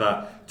used to have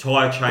a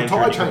tyre changer.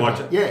 Tyre and you could changer, watch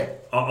it. yeah.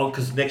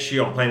 Because next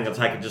year I'm planning on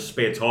taking just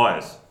spare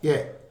tyres.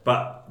 Yeah.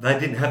 But they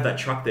didn't have that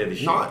truck there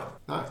this year.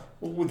 No.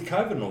 Well, with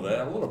COVID and all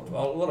that, a lot of You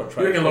reckon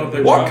trade. a lot of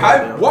people- What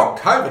COVID? What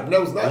COVID? There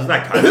was There's no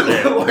COVID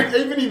there. like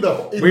even in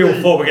the. We all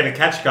thought we were going to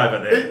catch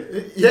COVID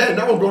there. Yeah,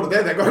 no one got it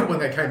there. They got it when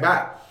they came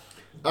back.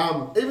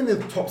 Even in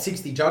the top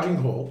 60 judging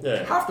hall,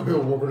 half the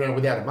people walking around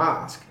without a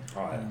mask.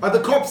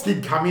 The cops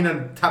did come in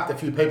and tapped a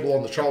few people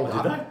on the shoulder.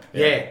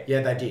 Did they?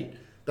 Yeah, they did.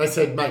 They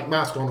said, mate,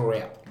 mask on or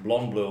out.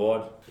 Blonde,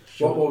 blue-eyed.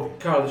 Well,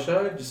 Carl, the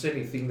show, did you see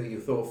anything that you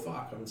thought,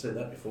 fuck, I haven't seen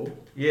that before?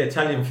 Yeah,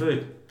 Italian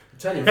food.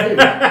 Italian food.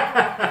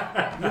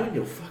 You and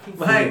your fucking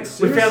food. Mate, we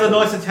Seriously? found a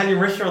nice Italian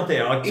restaurant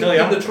there. I tell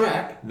you. In the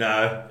track? No,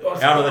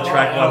 out on the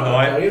track one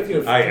night.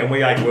 okay. Hey, and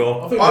we ate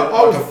well.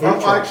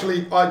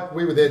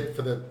 We were there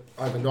for the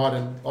overnight,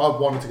 and I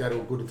wanted to go to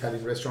a good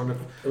Italian restaurant.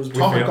 It was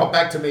Tom had feel- got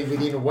back to me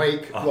within a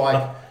week,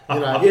 like, you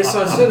know. Yes,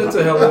 I said it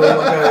to Helen.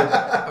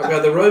 I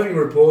go, the roving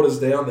reporter's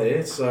down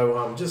there,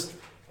 so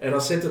and I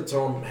said to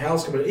Tom,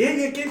 Hal's coming.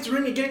 Yeah, get him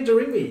to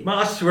ring me. Mate,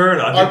 I swear it,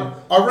 I didn't.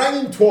 I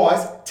rang him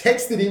twice,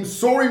 texted him,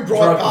 saw him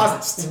drive Drive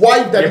past,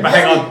 waved at him. but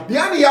hang on. The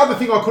only other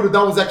thing I could have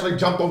done was actually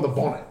jumped on the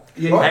bonnet.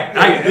 Yeah.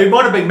 Right? Hey, it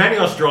might have been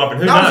Manios driving.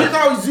 Who knows?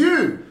 No, it was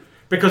you.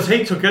 Because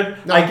he took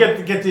it. No. I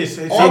get this.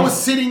 I was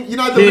sitting, you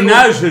know, the He little-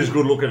 knows who's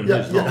good looking and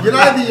Yeah, who's yeah, not. you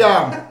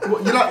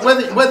know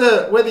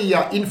where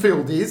the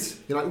infield is,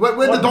 you know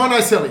where the dyno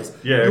cell is.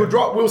 Yeah. We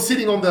were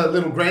sitting on the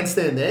little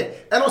grandstand there,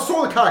 and I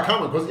saw the car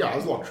coming because it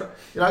was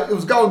like, it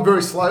was going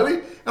very slowly,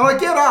 and I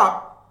get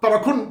up, but I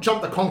couldn't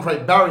jump the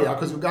concrete barrier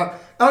because we were going,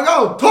 and I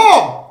go,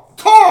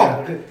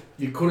 Tom.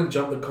 You couldn't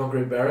jump the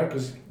concrete barrier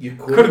because you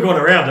Could have gone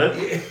around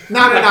it.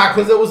 No,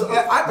 because it was.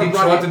 I You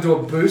tried to do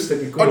a boost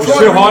and you I couldn't. tried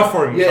Too to high ring-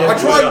 for him. Yeah. I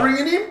tried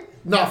ringing him,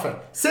 nothing.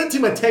 Sent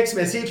him a text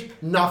message,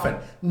 nothing.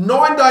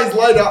 9 days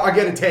later, I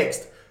get a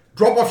text.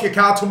 Drop off your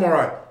car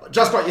tomorrow.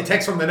 Just got your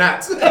text from the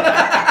Nats. But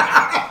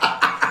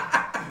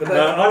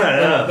I don't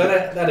know.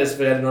 That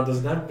SV89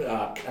 doesn't have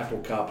Apple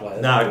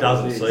CarPlay. No, it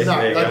doesn't, That's see. what No,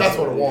 There you go. that's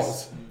what it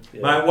was.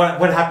 Yeah. Mate,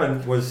 what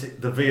happened was his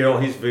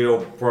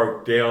VL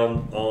broke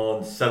down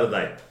on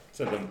Saturday.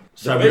 So the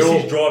So we best all-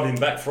 is driving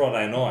back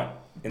Friday night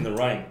in the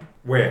rain.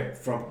 Where?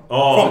 From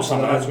Oh, From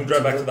Summer House, we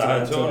drove back to the to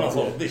hotel and I yeah.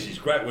 thought, this is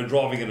great, we're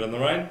driving it in the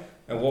rain.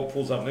 And what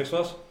pulls up next to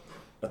us?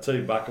 A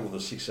T-Bucket with a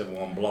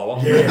 671 blower.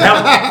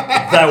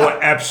 yeah. They were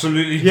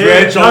absolutely Yeah,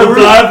 drenched. I they looked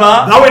were-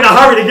 over. They were in a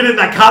hurry to get in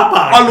that car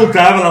park. I looked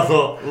over and I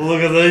thought,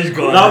 look at these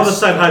They were the guys.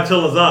 same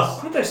hotel as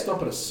us. Didn't they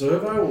stop at a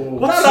servo or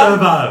What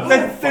servo?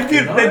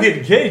 They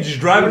didn't care, just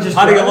drove it, Just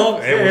putting drove.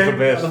 along. It was Yeah. the the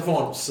best.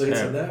 vinyl seats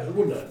Yeah. and that,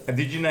 wouldn't it? And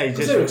did you know his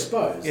Because they're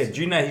exposed.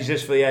 do you know his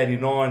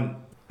SV89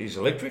 is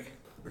electric?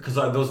 Because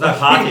there was no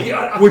parking.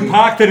 Yeah, We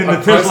parked it in the I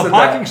Tesla posted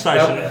parking that.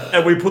 station Yeah.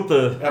 and we put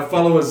the... Our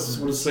followers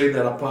would have seen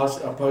that. I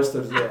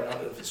posted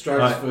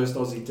Australia's Right. first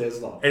Aussie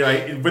Tesla.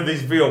 Anyway, when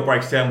this VL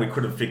breaks down, we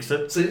couldn't fix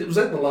it. So was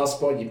that the last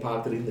spot you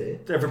parked it in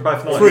there? Every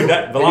both nights. 3 days, the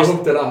And you last,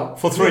 hooked it up.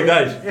 for 3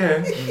 days.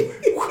 Yeah.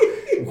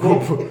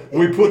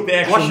 We put the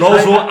actual What's your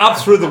nozzle name? up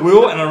through the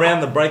wheel and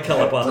around the brake I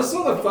caliper.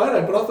 saw the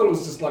photo, but I thought it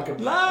was just like a.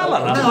 La, la,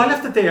 la. No, I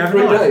left it there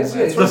 3 overnight. days,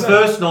 yeah. The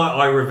first night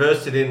I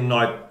reversed it in and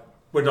I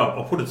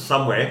put it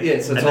somewhere. Yeah,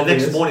 so and it's the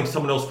next obvious. morning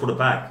someone else put it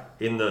back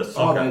in the Oh,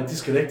 socket. they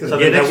disconnected So it.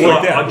 the Yeah, they next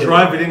worked night out, I yeah.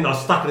 drove it in, I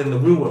stuck it in the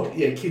wheel well.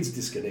 Yeah, kids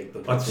disconnect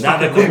them. I No, stuck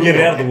they it in couldn't the get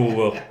wheel it out of the wheel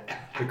well.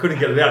 We couldn't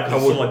get it out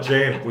because it's like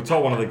jammed. We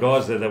told one of the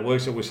guys there that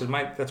works there, we said,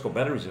 mate, that's got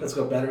batteries in it. That's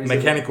got batteries in it.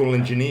 Mechanical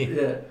engineer.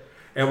 Yeah.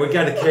 And we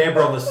go to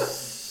Canberra on the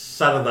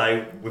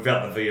Saturday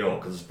without the VL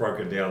because it's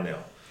broken down now.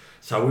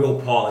 So we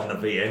all pile in the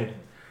VN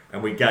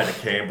and we go to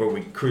Canberra,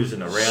 we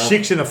cruising around.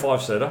 6 in a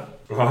 5-seater.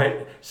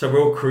 Right, so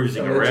we're all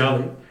cruising Allegedly.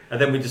 around,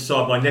 and then we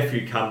decide. My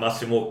nephew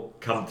must and all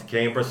come to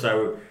Canberra.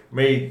 So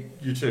me,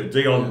 you two,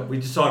 Dion, Yeah. we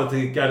decided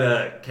to go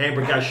to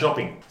Canberra, go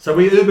shopping. So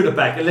we Ubered it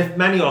back and left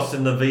Manios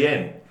in the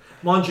VN.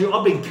 Mind you,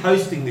 I've been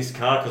coasting this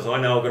car because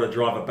I know I've got to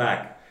drive it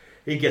back.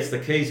 He gets the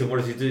keys, and what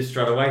does he do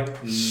straight away?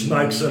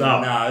 Smokes it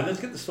up. No, let's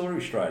get the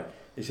story straight.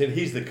 He said,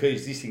 here's the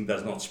keys, this thing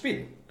does not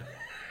spin.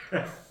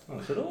 I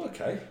said, oh,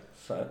 okay.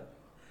 So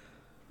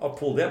I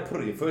pulled out,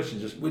 put it in first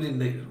and just, We didn't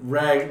need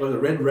rag, like a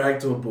red rag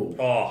to a bull.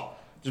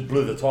 just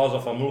blew the tyres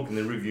off. I'm looking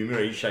in the rearview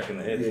mirror, he's shaking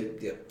the head.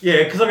 Yeah.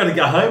 Yeah, because I got to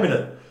go home in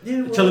it.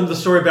 Yeah, Tell him the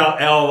story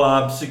about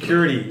our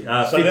security.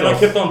 So then I Fitos.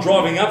 kept on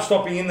driving up,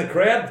 stopping in the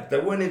crowd. They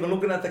weren't even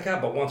looking at the car,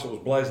 but once it was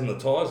blazing the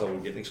tyres, I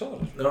was getting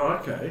excited. Oh,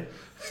 okay.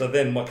 So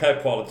then my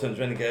co-pilot turns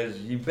around and goes,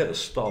 you better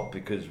stop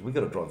because we've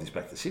got to drive this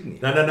back to Sydney.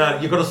 No.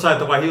 You got to say it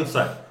the way he would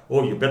say it.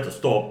 Oh, you better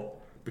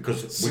stop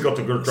because we got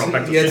to go drive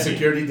back to You had Sydney.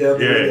 security down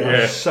there. Yeah,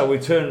 yeah. So we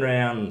turn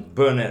around,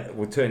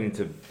 we turn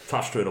into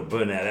Tough Street or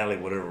Burnout Alley,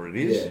 whatever it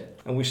is. Yeah.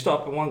 And we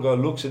stop and one guy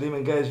looks at him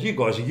and goes, you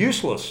guys are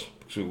useless.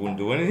 Because we wouldn't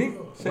do anything.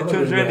 So he Another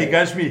turns red around and he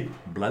rag. goes to me,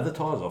 blow the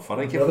tyres off. I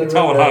don't care Another if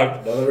red I'm towing rag.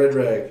 home. Another red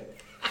rag.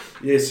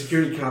 Yeah,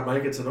 security can't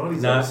make it tonight.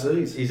 He's No,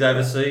 overseas. he's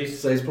overseas.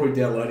 So he's probably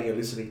downloading and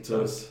listening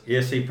to us.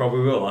 Yes, he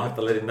probably will. I have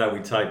to let him know we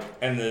tape.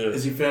 And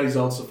Has he found his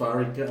old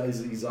Safari car?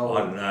 His old.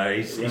 I don't know.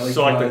 He's Rally psyched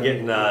car on getting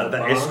in the the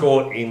barn?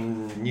 Escort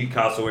in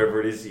Newcastle, wherever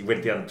it is. He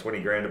went down to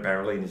 20 grand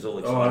apparently, and he's all Oh,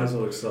 excited. he's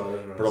all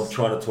excited. Right. But I'm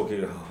trying to talk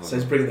you. So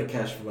he's bringing the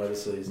cash from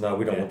overseas. No,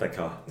 we don't want that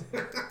car.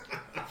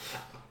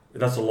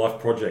 That's a life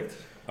project.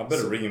 I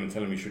better ring him and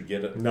tell him he should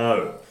get it.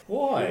 No,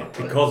 Why?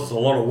 because it's a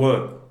lot of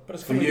work But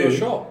it's For coming to you. a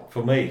shop.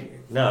 for me.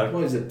 No,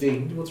 Why is it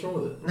dinged? What's wrong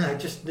with it? no, it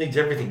just needs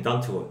everything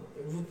done to it.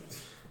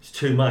 It's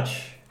too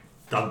much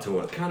done to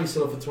it. Can't he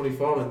sell it for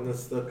 25 and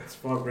that's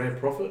 $5,000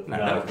 profit? No,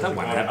 because that the won't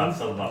guy happen. can't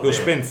sell it up We'll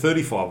there. spend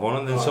 35 on it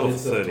and then sell it for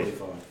it's 30.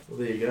 25. Well,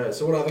 there you go.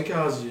 So what other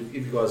cars have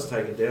you guys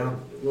taken down?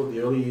 What were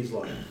the early years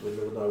like? When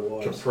there were no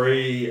wires?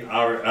 Capri,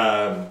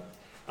 our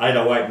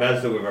 808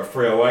 Mazda with a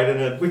 308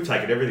 in it. We've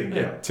taken everything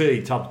down.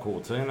 T Tub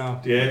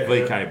Cortina, Yeah.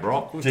 VK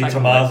Brock, we've G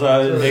taken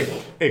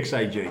Tomazos.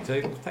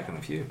 XAGT, we've taken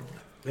a few.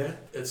 Yeah.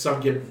 Some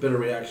get better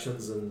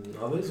reactions than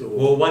others? Or?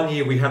 Well, one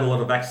year we had a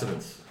lot of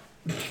accidents.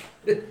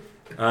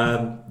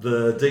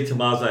 The D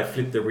Tomaso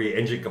flipped the rear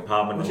engine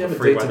compartment Would on you the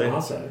have a D freeway there.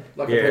 Tomaso?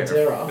 Like Yeah. a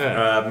Pantera?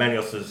 Yeah.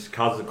 Manios's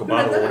cousin, Who Cobado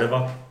had or that?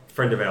 whatever,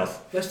 friend of ours.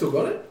 They still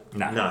got it?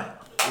 No. No,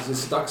 Is it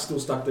still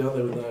stuck down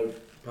there with no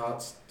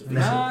parts? To fix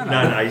No,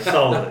 no, he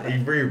sold it.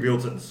 He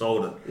rebuilt it and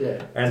sold it. it?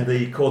 Yeah. And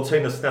the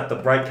Cortina snapped the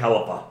brake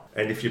caliper.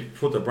 And if you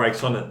put the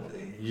brakes on it,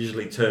 it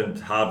usually turned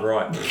hard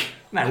right.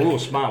 No, we were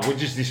smart. We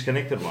just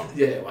disconnected one.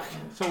 Yeah, like,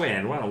 So we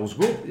had one. It was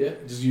good. yeah.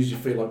 Just use your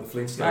feet like the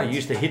Flintstones. No, you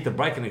used to hit the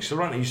brake and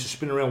accelerate. And it used to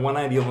spin around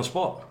 180 on the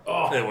spot.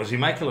 Oh, it was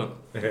immaculate.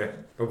 Yeah,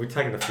 but we've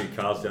taken a few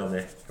cars down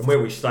there, and where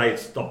we stay,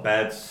 it's not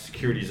bad.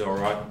 Security's all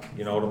right.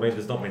 You know what I mean?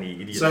 There's not many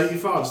idiots. So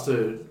if I was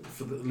to,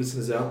 for the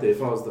listeners out there,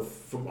 if I was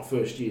for my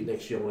first year,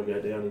 next year I want to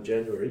go down in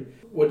January,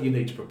 what do you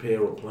need to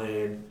prepare or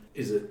plan?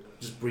 Is it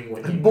just bring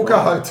what you Book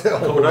a hotel.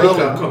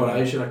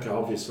 accommodation, okay,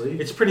 obviously.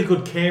 It's pretty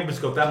good. Canberra's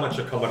got that much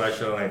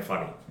accommodation. It ain't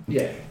funny.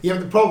 Yeah. Yeah,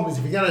 but the problem is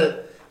if you're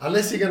gonna,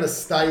 unless you're gonna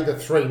stay the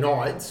 3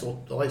 nights or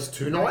at least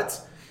 2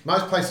 nights,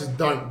 most places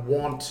don't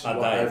want. A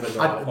day.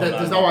 Overnight.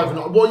 There's no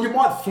overnight. Well, you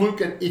might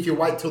fluke it if you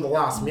wait till the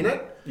last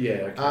minute.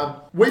 Yeah,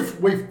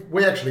 okay.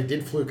 We actually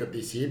did fluke it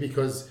this year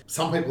because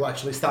some people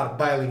actually started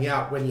bailing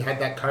out when you had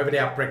that COVID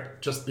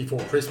outbreak just before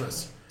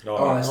Christmas.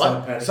 Oh, that's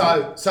not Right?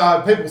 panicking.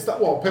 So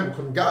people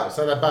couldn't go,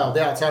 so they bailed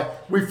out. So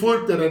we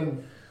fluked it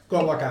and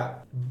got like a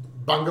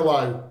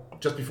bungalow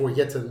just before you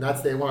get to the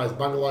nuts there. One of those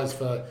bungalows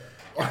for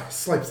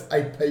sleeps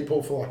 8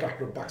 people for like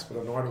 $100 for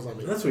the night or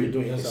something. That's what you're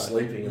doing. You're just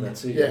sleeping, and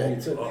that's it. Yeah.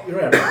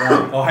 You're out of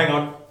the Oh, hang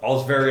on. I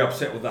was very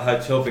upset with the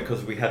hotel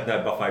because we had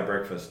no buffet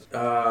breakfast. Is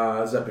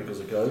that because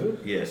of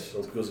COVID? Yes. Or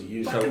it's because of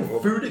you?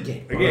 Food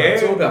again. Yeah.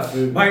 It's all about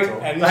food, Mate,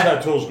 Tom. And this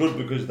hotel's good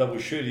because they were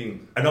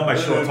shooting And I made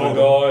the sure I Uber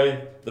told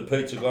guy, the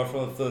pizza guy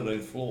from the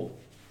 13th floor.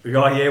 Oh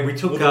yeah, we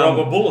took With the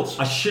rubber bullets.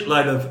 a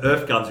shitload of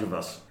earth guns with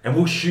us, and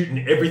we were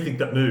shooting everything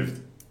that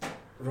moved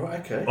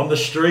Right, okay. on the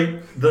street.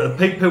 The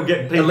people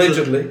getting pizza.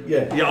 Allegedly,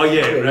 yeah. Yeah,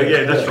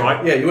 yeah, that's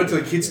right. Yeah, you went to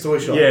the kids' toy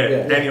shop.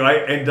 Yeah.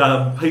 Anyway,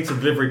 and pizza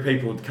delivery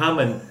people would come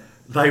and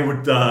they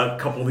would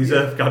couple these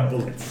earth gun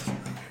bullets.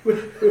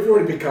 We've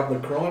already become the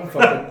crime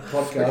fucking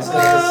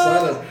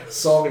podcast.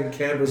 Solving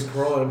Canberra's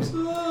crimes.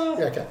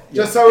 Yeah, okay.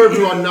 Just so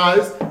everyone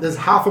knows, there's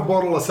half a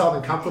bottle of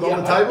Southern Comfort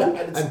on the table,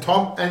 and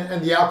Tom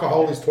and the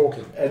alcohol is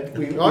talking. And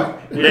we, Right?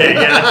 Yeah,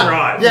 that's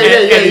right. Yeah,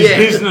 And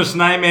his business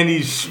name and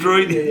his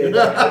street. yeah.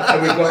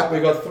 And we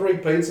got 3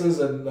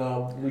 pizzas, and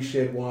we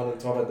shared one, and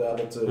Tom had the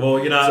other 2. Well,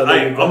 you know, So hey,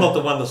 there we I'm go. not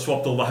the one that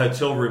swapped all the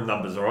hotel room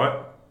numbers, all right?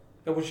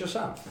 That was your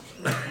son.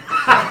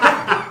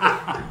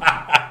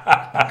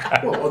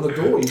 Well, on the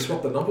door, you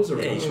swapped the numbers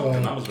around. Yeah, you swapped the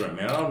numbers around,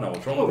 man. I don't know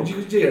what's wrong Oh, with but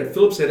you. you could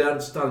Phillips head out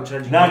and started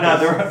changing. No,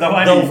 numbers. they're They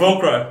were only...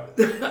 Velcro.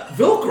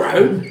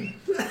 Velcro.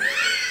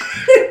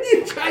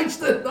 You changed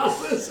the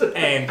numbers.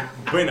 And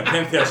being a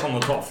penthouse on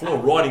the top floor,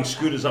 riding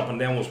scooters up and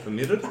down was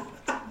permitted.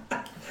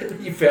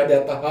 You found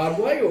out the hard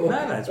way, or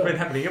No, it's been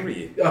happening every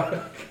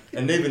year.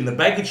 And even the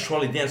baggage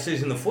trolley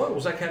downstairs in the foyer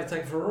was okay to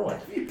take for a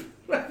ride.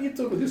 You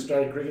took with the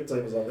Australian cricket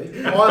team or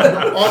something.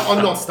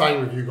 I'm not staying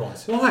with you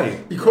guys. Why?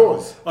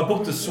 Because I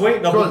booked a suite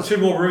and I booked 2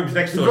 more rooms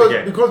next to it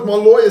again. because my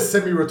lawyer's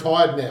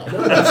semi-retired now.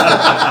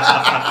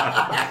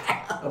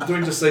 I'm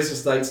doing deceased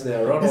estates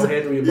now, right? I'll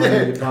handle your money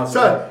when you pass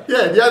away.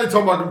 So, the only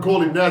time I can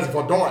call him now is if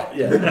I die.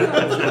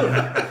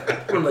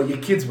 Yeah. Well, no, your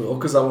kids will,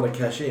 because I want to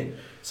cash in.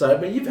 So, I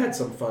mean, you've had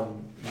some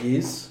fun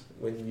years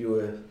when you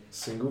were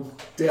single.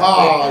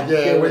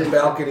 With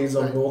balconies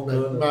on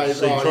Northburn. Mate,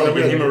 So you're trying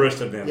to get him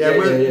arrested now.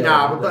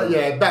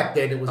 Yeah, back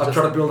then it was I'm just...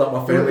 trying to build up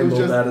my family it was law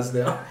just- matters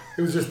now.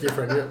 It was just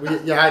different.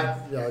 You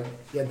had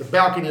the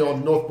balcony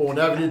on Northbourne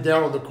Avenue,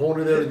 down on the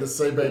corner there in the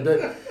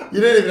CBD. You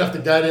didn't even have to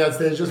go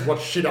downstairs, just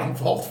watch shit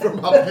unfold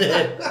from up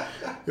there.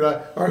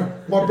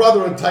 My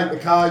brother would take the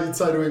car, you'd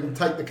say to him,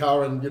 take the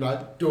car and,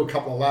 do a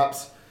couple of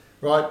laps,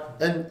 right?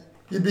 And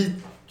you'd be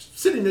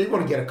sitting there, you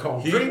want to get a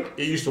cold drink.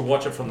 He used to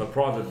watch it from the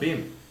private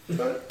bin. And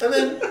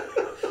then...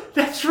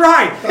 That's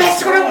right.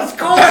 That's what it was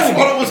called. That's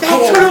what it was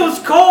called. That's what it was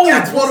called.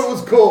 That's what it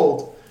was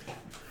called.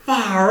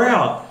 Far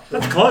out.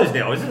 That's closed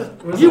now, isn't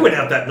it? You went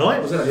out that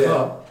night. Was that a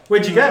club?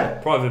 Where'd you go?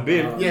 Private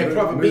bin.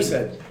 Probably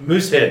Moosehead.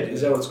 Moosehead. Is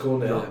that what it's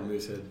called now? Yeah,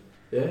 Moosehead.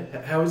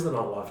 Yeah? How is the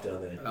nightlife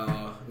down there?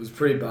 It was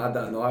pretty bad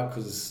that night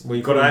because Well,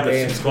 you got home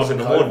at 6 o'clock in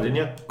the morning, didn't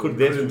you? Couldn't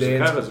dance couldn't with the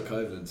dance COVID. because of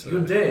COVID. So You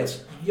can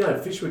dance. You know,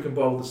 Fishwick can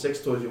buy all the sex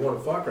toys you want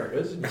at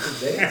firecrackers, and you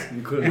can dance.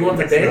 you couldn't. You want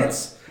to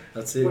dance?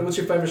 That's it. What's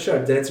your favourite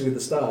show? Dancing with the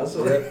Stars?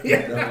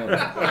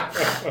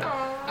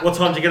 What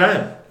time did you get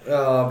home?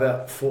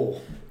 About 4.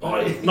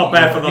 Not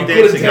bad for not You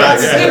couldn't dancing.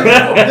 dance.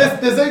 Yeah.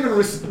 There's even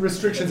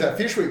restrictions at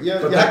Fishwick. You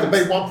have to be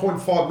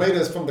 1.5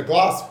 metres from the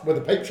glass where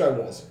the peep show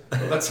was.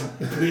 That's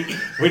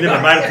We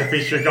never made it to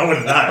Fishwick, I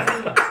wouldn't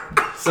know.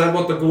 so.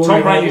 What the glory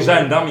Tom hole? ran his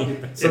own dummy.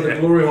 So the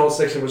glory hole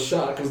section was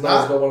shut because no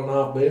one's got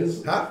 1.5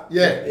 metres. Huh?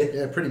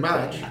 Yeah, pretty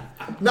much.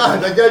 No,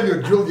 they gave you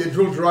a drill. You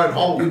drilled your own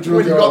hole when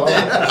drilled you your got own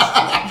there.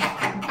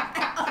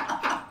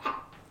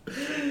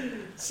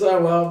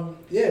 So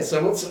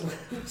So what's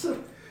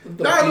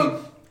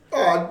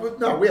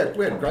We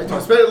had great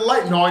times. But the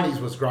late 90s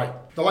was great.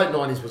 The late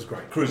 90s was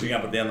great. Cruising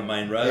up and down the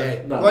main road.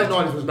 Yeah, No, the late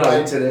 90s was no great.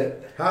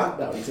 internet. Huh?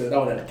 No internet. No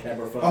one had a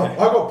camera phone. I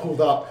got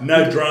pulled up.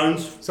 No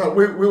drones. So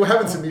we were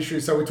having some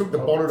issues, so we took the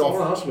bonnet I want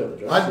to off. ask you about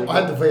the drones.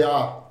 I had the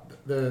VR,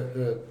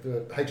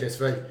 the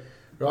HSV,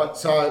 right?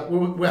 So we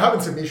were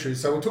having some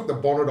issues, so we took the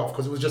bonnet off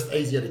because it was just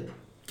easier to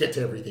get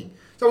to everything.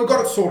 So we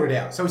got it sorted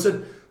out. So we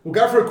said, we'll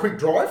go for a quick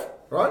drive,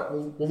 right?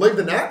 We'll leave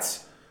the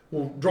Nats.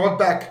 We'll drive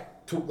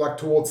back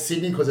towards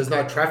Sydney because there's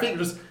no traffic.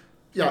 Just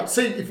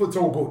see if it's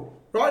all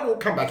good, right? Or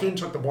come back in,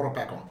 chuck the bonnet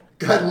back on.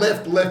 Go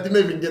left, didn't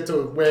even get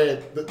to where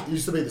it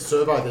used to be the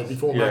servo there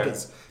before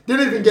Macca's.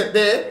 Didn't even get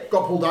there,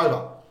 got pulled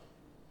over.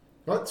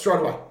 Right,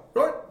 straight away.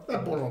 Right,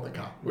 that bonnet on the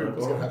car. Where it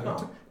was going to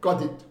happen.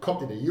 Guy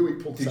copped in a U,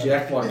 he pulled Did you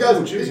act like, he goes,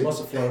 oh, geez, you must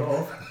have flown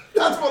off?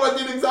 That's what I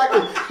did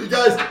exactly. He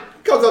goes,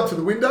 comes up to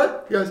the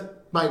window, he goes,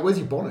 mate, where's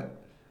your bonnet?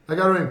 I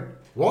go to him,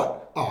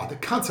 what? Oh, the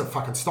cunts have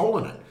fucking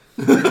stolen it.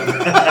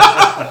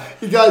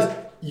 He goes,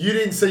 you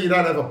didn't see you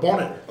don't have a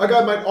bonnet. I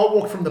go, mate, I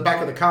walked from the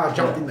back of the car,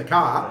 jumped in the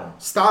car,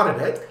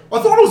 started it.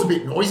 I thought it was a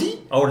bit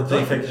noisy. I would have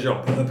defected you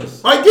on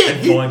purpose. I did.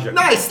 And find you.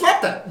 No, he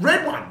slapped it.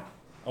 Red one.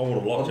 I would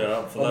have locked you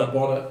up for On that. the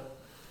bonnet.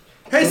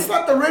 He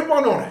slapped the red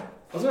one on it.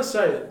 I was going to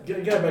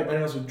say, go back,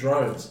 man, with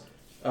drones.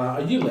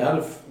 Are you allowed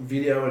to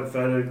video and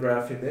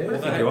photograph in there?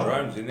 Well, they had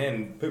drones in there,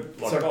 and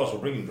people, like guys were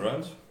bringing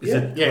drones.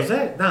 Yeah. Was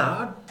that?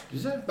 Nah.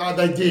 Is that? No,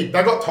 they did.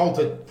 They got told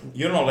to.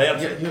 You're not allowed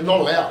to. You're not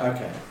allowed.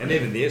 Okay. And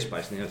even the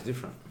airspace now is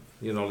different.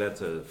 You're not allowed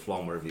to fly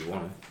them wherever you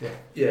want to.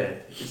 Yeah.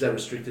 Is that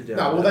restricted down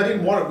No, well, there? they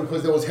didn't want it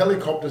because there was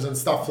helicopters and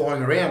stuff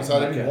flying around, so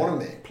they didn't want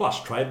them there.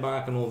 Plus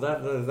trademark and all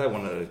that. They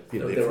want to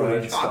give their Their own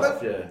footage.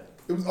 stuff, yeah.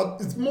 It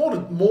was. It's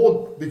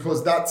more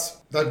because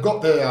they've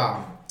got the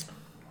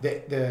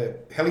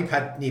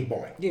helipad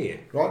nearby, Yeah.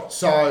 right?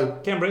 So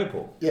Canberra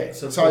Airport. yeah,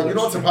 So so it's you're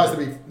not supposed to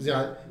be,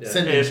 Yeah.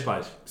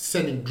 Airspace.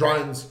 sending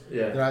drones,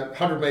 Yeah.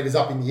 100 meters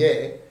up in the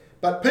air,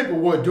 but people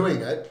were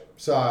doing it.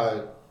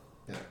 So,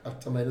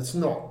 I mean, it's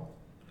not.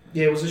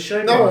 Yeah, it was a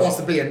shame. No one wants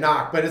to be a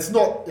narc, but it's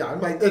not.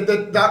 Mate,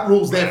 that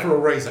rule's there for a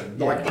reason.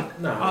 Yeah. Like,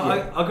 No, I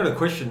yeah. got a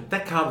question.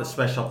 That car that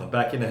smashed up the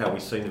back, you know how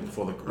we've seen it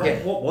before the. Yeah.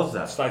 What was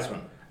that?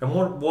 Statesman. And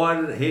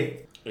why did it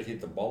hit? It hit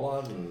the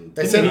bollard and...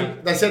 they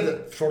said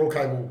that throttle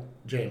cable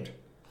jammed.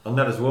 On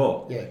that as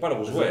well. Yeah, But it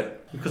was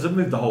wet. Because it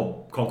moved the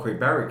whole concrete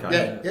barrier.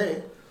 yeah.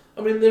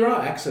 I mean, there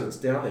are accidents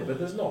down there, but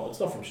there's not. It's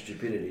not from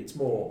stupidity. It's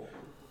more.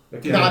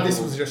 No, this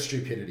was just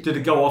stupidity. Did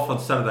it go off on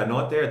Saturday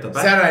night there at the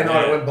back? Saturday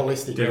night Yeah. it went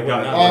ballistic. Did it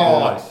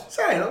go?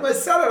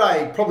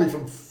 Saturday probably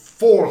from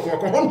 4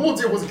 o'clock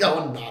onwards it was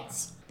going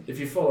nuts. If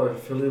you follow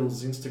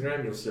Khalil's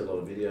Instagram, you'll see a lot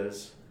of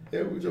videos.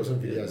 Yeah, we got some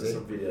videos There's there.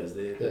 some videos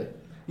there. Yeah.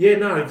 Yeah,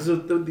 no, because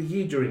the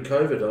year during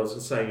COVID, I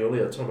was saying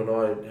earlier, Tom and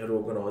I had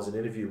organised an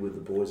interview with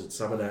the boys at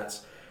Summer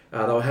Nats. They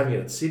were having it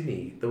at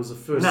Sydney. There was the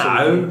first.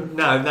 No,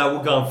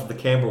 we're going for the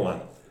Canberra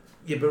one.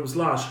 Yeah, but it was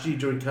last year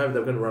during COVID. They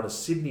were going to run a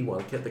Sydney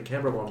one. The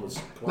Canberra one was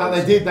closed. No,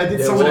 they did. They did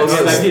Yeah, someone well, else.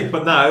 Yeah, they did,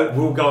 but no,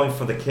 we were going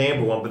for the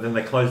Canberra one, but then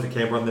they closed the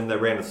Canberra and then they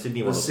ran the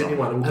Sydney one. The or Sydney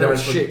something. one. And it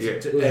was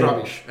shit. It was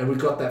rubbish. And we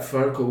got that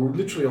phone call. We were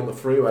literally on the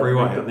freeway.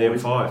 Freeway, with the at the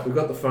boys. M5. We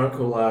got the phone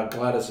call.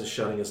 Gladys is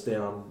shutting us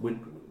down.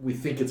 We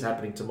think it's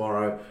happening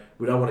tomorrow.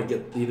 We don't want to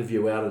get the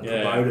interview out and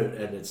promote it,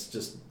 and it's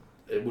just.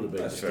 It would have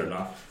been. That's fair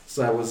enough.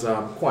 So it was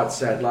quite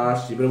sad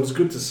last year, but it was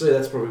good to see.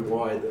 That's probably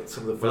why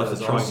some of the We'll have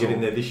to photos try I and get saw,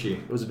 in there this year.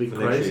 It was a bit for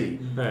next crazy.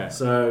 Yeah.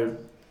 So,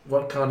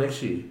 what car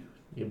next year?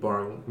 You're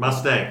borrowing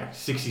Mustang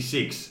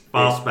 66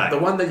 fastback. the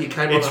one that you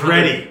came It's on 100,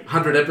 ready.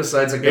 100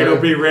 episodes ago. It'll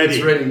be ready.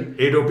 It's ready.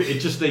 It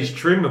just needs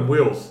trim and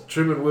wheels.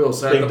 Trim and wheels.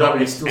 So Big the dog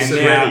moment is- still And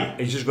sitting now- now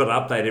he's just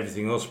got to update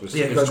everything else.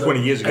 Yeah, It's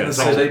 20 years ago. And the It's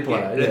old. CD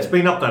player. It's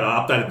been updated.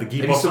 I updated the Have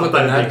you gearbox, still got the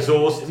updated the nav?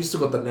 exhaust. Have you still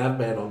got the nav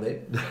man on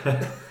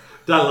there?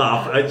 Don't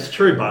laugh. It's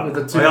true, but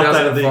With the I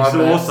updated the 2005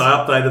 exhaust. maps.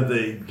 I updated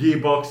the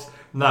gearbox.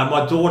 No,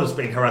 my daughter's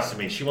been harassing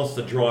me. She wants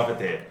to drive it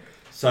there.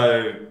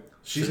 So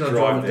She's to going to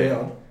drive it there.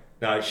 down.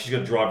 No, she's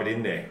going to drive it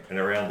in there and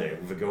around there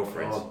with her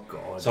girlfriends. Oh,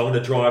 God. So I'm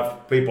going to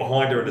be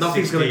behind her in a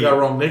Nothing's 60, going to go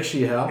wrong next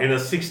year, Hal. in a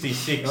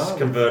 66 Oh,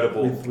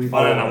 convertible. with-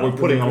 I don't know. We're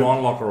putting a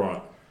line locker on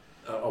it.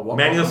 What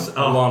Manuals.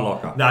 A line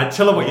locker. No,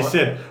 tell her what you Alright.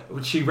 said.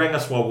 She rang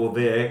us while we were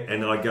there,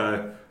 and I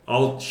go,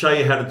 "I'll show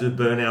you how to do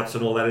burnouts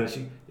and all that."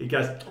 And he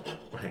goes,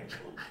 "Wait,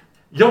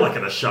 you're not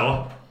going to show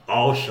her.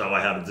 I'll show her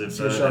how to do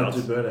She'll show them burnouts."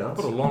 do burnouts.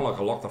 Put a line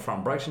locker, lock the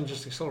front brakes, and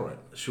just accelerate.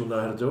 She'll know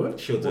how to do it.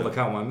 She'll do Well, the it.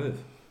 car won't move.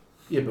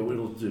 Yeah, but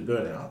it'll do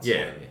burnouts.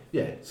 Yeah,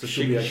 Yeah, so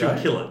she'll be okay. she'll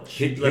kill it.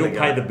 He'll Let her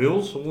pay go. the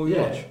bills, and we'll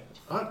watch.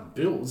 Yeah.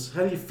 Bills.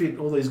 How do you fit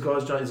all these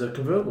guys? It's a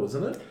convertible,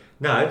 isn't it?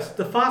 No, it's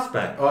the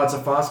fastback. Oh, it's a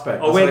fastback.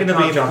 Oh, we're going to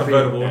be in a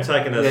convertible. We're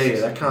taking a. Yeah,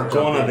 yeah, they can't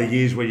Gone jump are the in.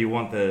 years where you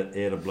want the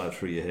air to blow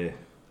through your hair.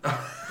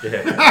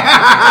 Yeah.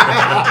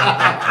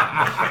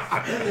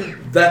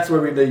 That's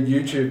where we need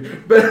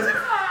YouTube. But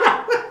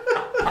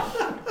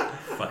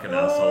Fucking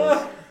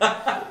assholes.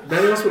 Now,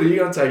 else, what are you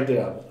going to take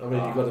down? I mean,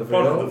 you got the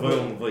Probably the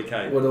VL. and the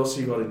VK. What else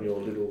you got in your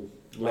little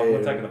We're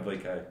layer? taking a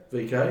VK.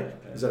 VK?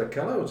 Is that a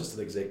colour or just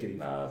an executive?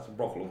 Nah, it's a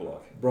Brock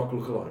lookalike. Brock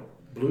lookalike.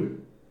 Blue?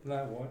 No,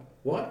 white.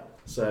 White?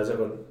 So has that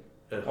got a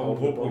Oh, hole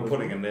in the bottom we're as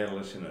putting well? a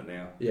nailless in it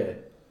now. Yeah.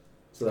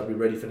 So they'll be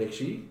ready for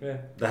next year? Yeah.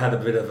 They had a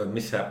bit of a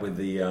mishap with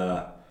the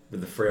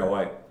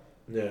 308.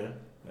 Yeah.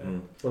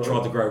 Well,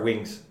 Tried to grow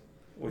wings.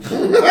 It's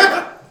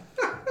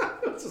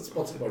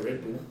sponsored by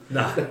Red Bull.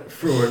 Nah,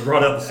 flew it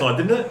right out the side,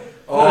 didn't it?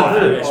 Oh,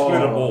 Yeah,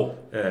 split a ball.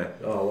 Yeah.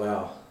 Oh,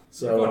 wow.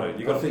 So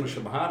You got I to think push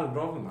them hard and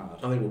drive them hard.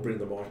 I think we'll bring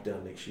the mic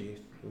down next year.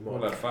 We We'll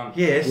might. have fun.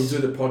 Yes. We'll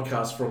do the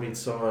podcast from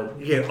inside.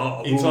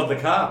 Yeah. Inside the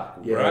car.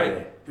 Yeah.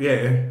 Right.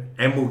 Yeah,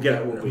 and we'll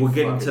That will be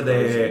get fucking into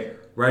their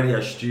radio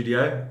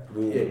studio.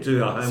 We'll Yeah,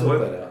 do our sort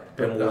homework, that out.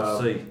 and But,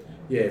 we'll see.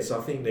 Yeah, so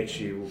I think next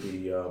year will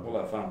be We'll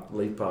have fun.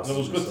 lead pass. And it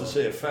was good to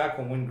see a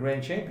Falcon win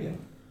Grand Champion.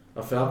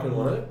 A Falcon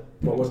won it.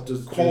 What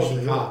does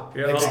Quality car.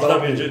 Yeah, Next that's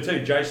level.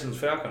 WGT, Jason's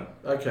Falcon.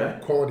 Okay.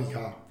 Quality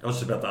car. I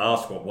was about to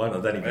ask what one.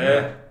 I don't even know.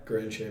 Yeah,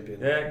 Grand champion.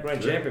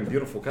 Grand Champion,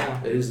 beautiful car.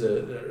 It is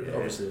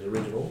obviously the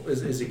original.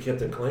 Is it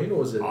kept it clean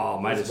or is it? Oh,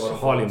 mate, is it's it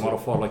highly to-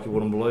 modified like you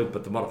wouldn't believe,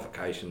 but the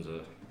modifications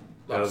are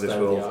Like out of this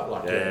state of the world. art,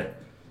 like yeah.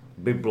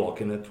 Big block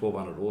in it,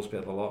 1200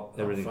 horsepower, the lot,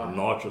 everything fuck.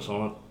 nitrous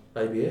on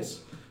ABS.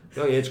 it.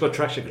 Oh, yeah, it's got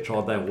traction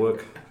control, don't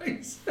work.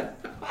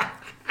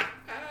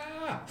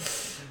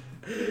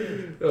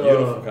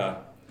 Beautiful car.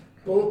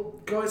 Well,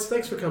 guys,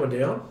 thanks for coming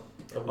down.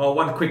 Oh,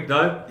 one quick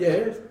note.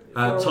 Yeah.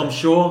 Tom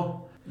Shaw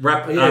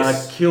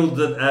Yes. killed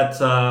it at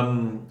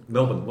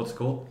Melbourne. What's it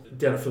called?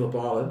 Down at Phillip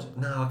Island.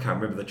 No, I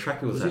can't remember the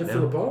track it was Was at he at now.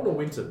 Phillip Island or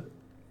Winton?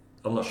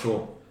 I'm not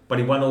sure. But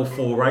he won all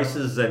 4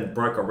 races and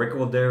broke a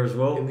record there as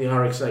well. In the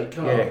RX-8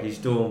 car. Yeah, he's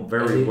doing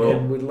very and well.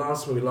 And when we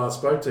last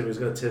spoke to him, he was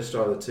going to test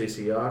drive the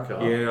TCR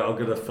car. Yeah, I'm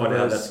going to find Are out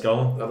how those- that's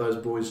going. Are those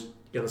boys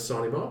going to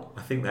sign him up?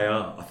 I think they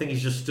are. I think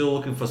he's just still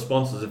looking for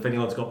sponsors if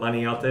anyone's got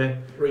money out there.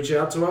 Reach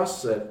out to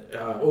us at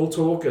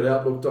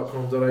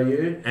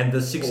alltalk@outlook.com.au And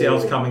the 6 Or-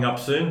 hours coming up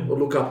soon. or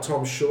look up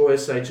Tom Shaw,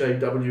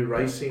 SHAW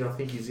Racing. I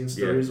think his Insta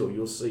Yeah. is, or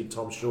you'll see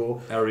Tom Shaw,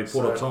 Our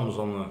reporter So- Tom's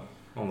on the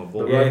the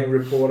ball. Yeah. roving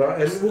reporter,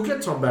 and we'll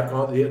get Tom back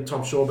on. Yeah,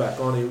 Tom Shaw back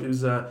on.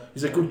 He's a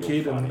good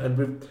kid,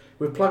 and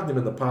we've plugged him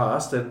in the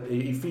past. And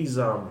if he's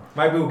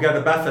Maybe we'll go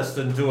to Bathurst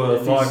and do a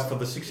If live he's- for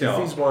the 6 if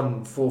hour. he's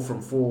won 4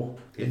 from 4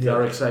 in the Yeah.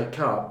 RX-8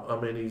 Cup, I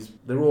mean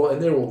they're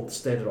all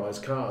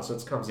standardised cars, so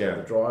it comes down Yeah.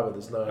 to the driver.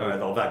 There's no Oh,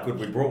 they're that good.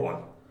 We brought one.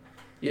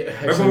 yeah.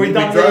 Remember actually, we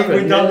done drove the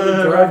it. Yeah, we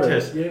road drove it.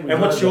 test. Yeah, we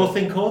And what's drove your it.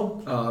 thing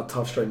called?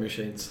 Tough Street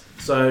Machines.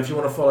 So if you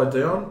want to follow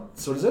Dion,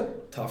 so what is it?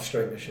 Tough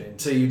Street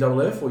Machines.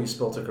 TUFF, or you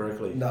spelt it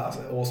correctly? Nah,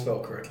 all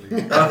spelled correctly.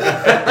 He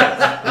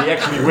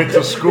actually went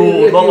to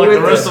school, not like the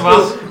rest of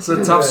us. So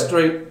Tough Yeah.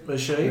 Street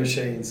Machine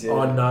Machines, yeah.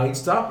 on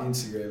Insta.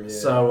 Instagram, yeah.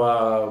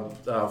 So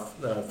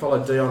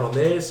follow Dion on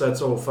there. So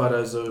it's all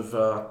photos of.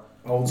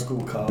 Old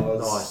school cars.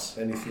 Nice.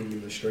 Anything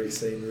in the street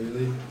scene,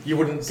 really. You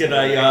wouldn't get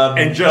a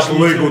And just W2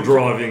 legal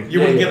driving. You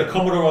wouldn't Yeah, get a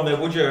Commodore on there,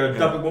 would you?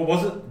 What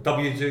was it?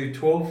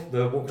 W212,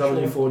 the walk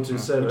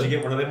W427. Would you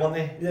get one of them on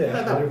there?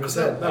 Yeah, No,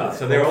 100%. no.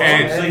 So they're all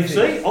And-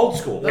 see, old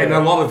school. And a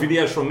lot of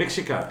videos from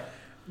Mexico.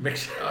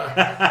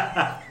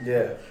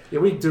 Yeah. Yeah,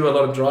 we do a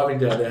lot of driving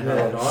down there, Hal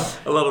and I.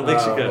 A lot of A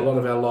Mexico. lot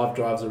of our live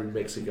drives are in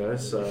Mexico.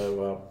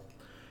 So,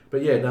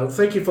 but yeah, no.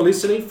 Thank you for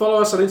listening.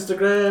 Follow us on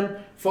Instagram.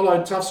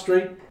 Follow Tough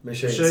Street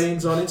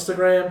Machines on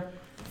Instagram.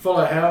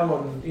 Follow Hal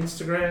on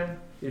Instagram.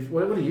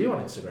 What are you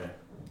on Instagram?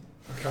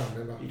 I can't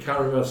remember. You can't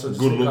remember. So just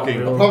Good look up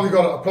looking. Hal.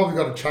 I probably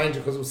got to change it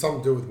because it was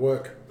something to do with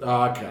work.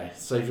 Okay,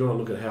 so if you want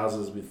to look at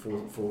houses with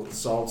for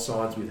sold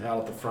signs with Hal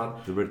at the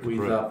front, The red with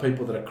Capri.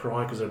 people that are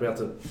crying because they're about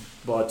to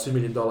buy a $2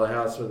 million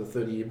house with a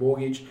 30-year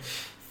mortgage,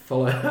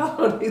 follow Hal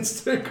on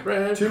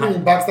Instagram. $2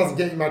 million doesn't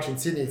get you much in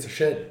Sydney. It's a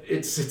shed.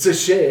 It's a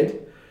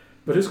shed,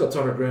 but who's got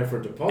 $200,000 for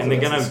a deposit? And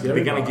they're That's the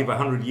gonna scary give part.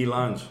 100-year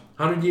loans.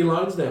 100-year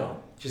loans now.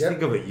 Just Yep.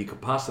 think of it. You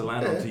could pass the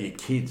loan on to your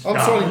kids. I'm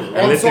and signing let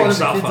them the kids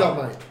suffer. up,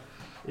 mate.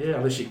 Yeah,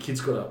 unless your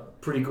kid's got a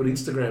pretty good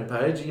Instagram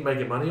page, are you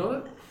making money on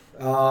it?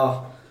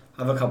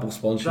 Have a couple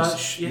sponsors.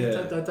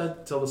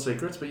 Don't tell the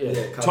secrets, but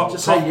yeah. couple.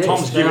 Just say yes.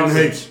 Tom's giving Now-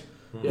 heaps.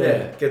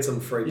 Yeah. Get some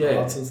free Yeah.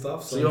 parts and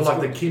stuff. So you're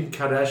like the Kim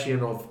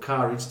Kardashian of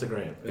car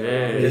Instagram.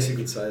 I guess you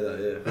could say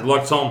that, yeah.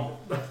 Like Tom.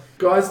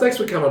 Guys, thanks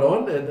for coming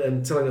on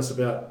and telling us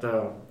about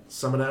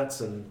Summer Nats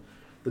and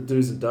the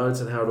do's and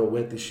don'ts and how it all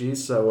went this year.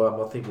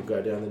 So I think we'll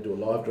go down and do a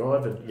live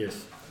drive. And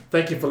Yes.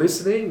 thank you for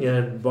listening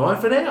and bye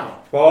for now.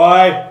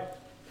 Bye.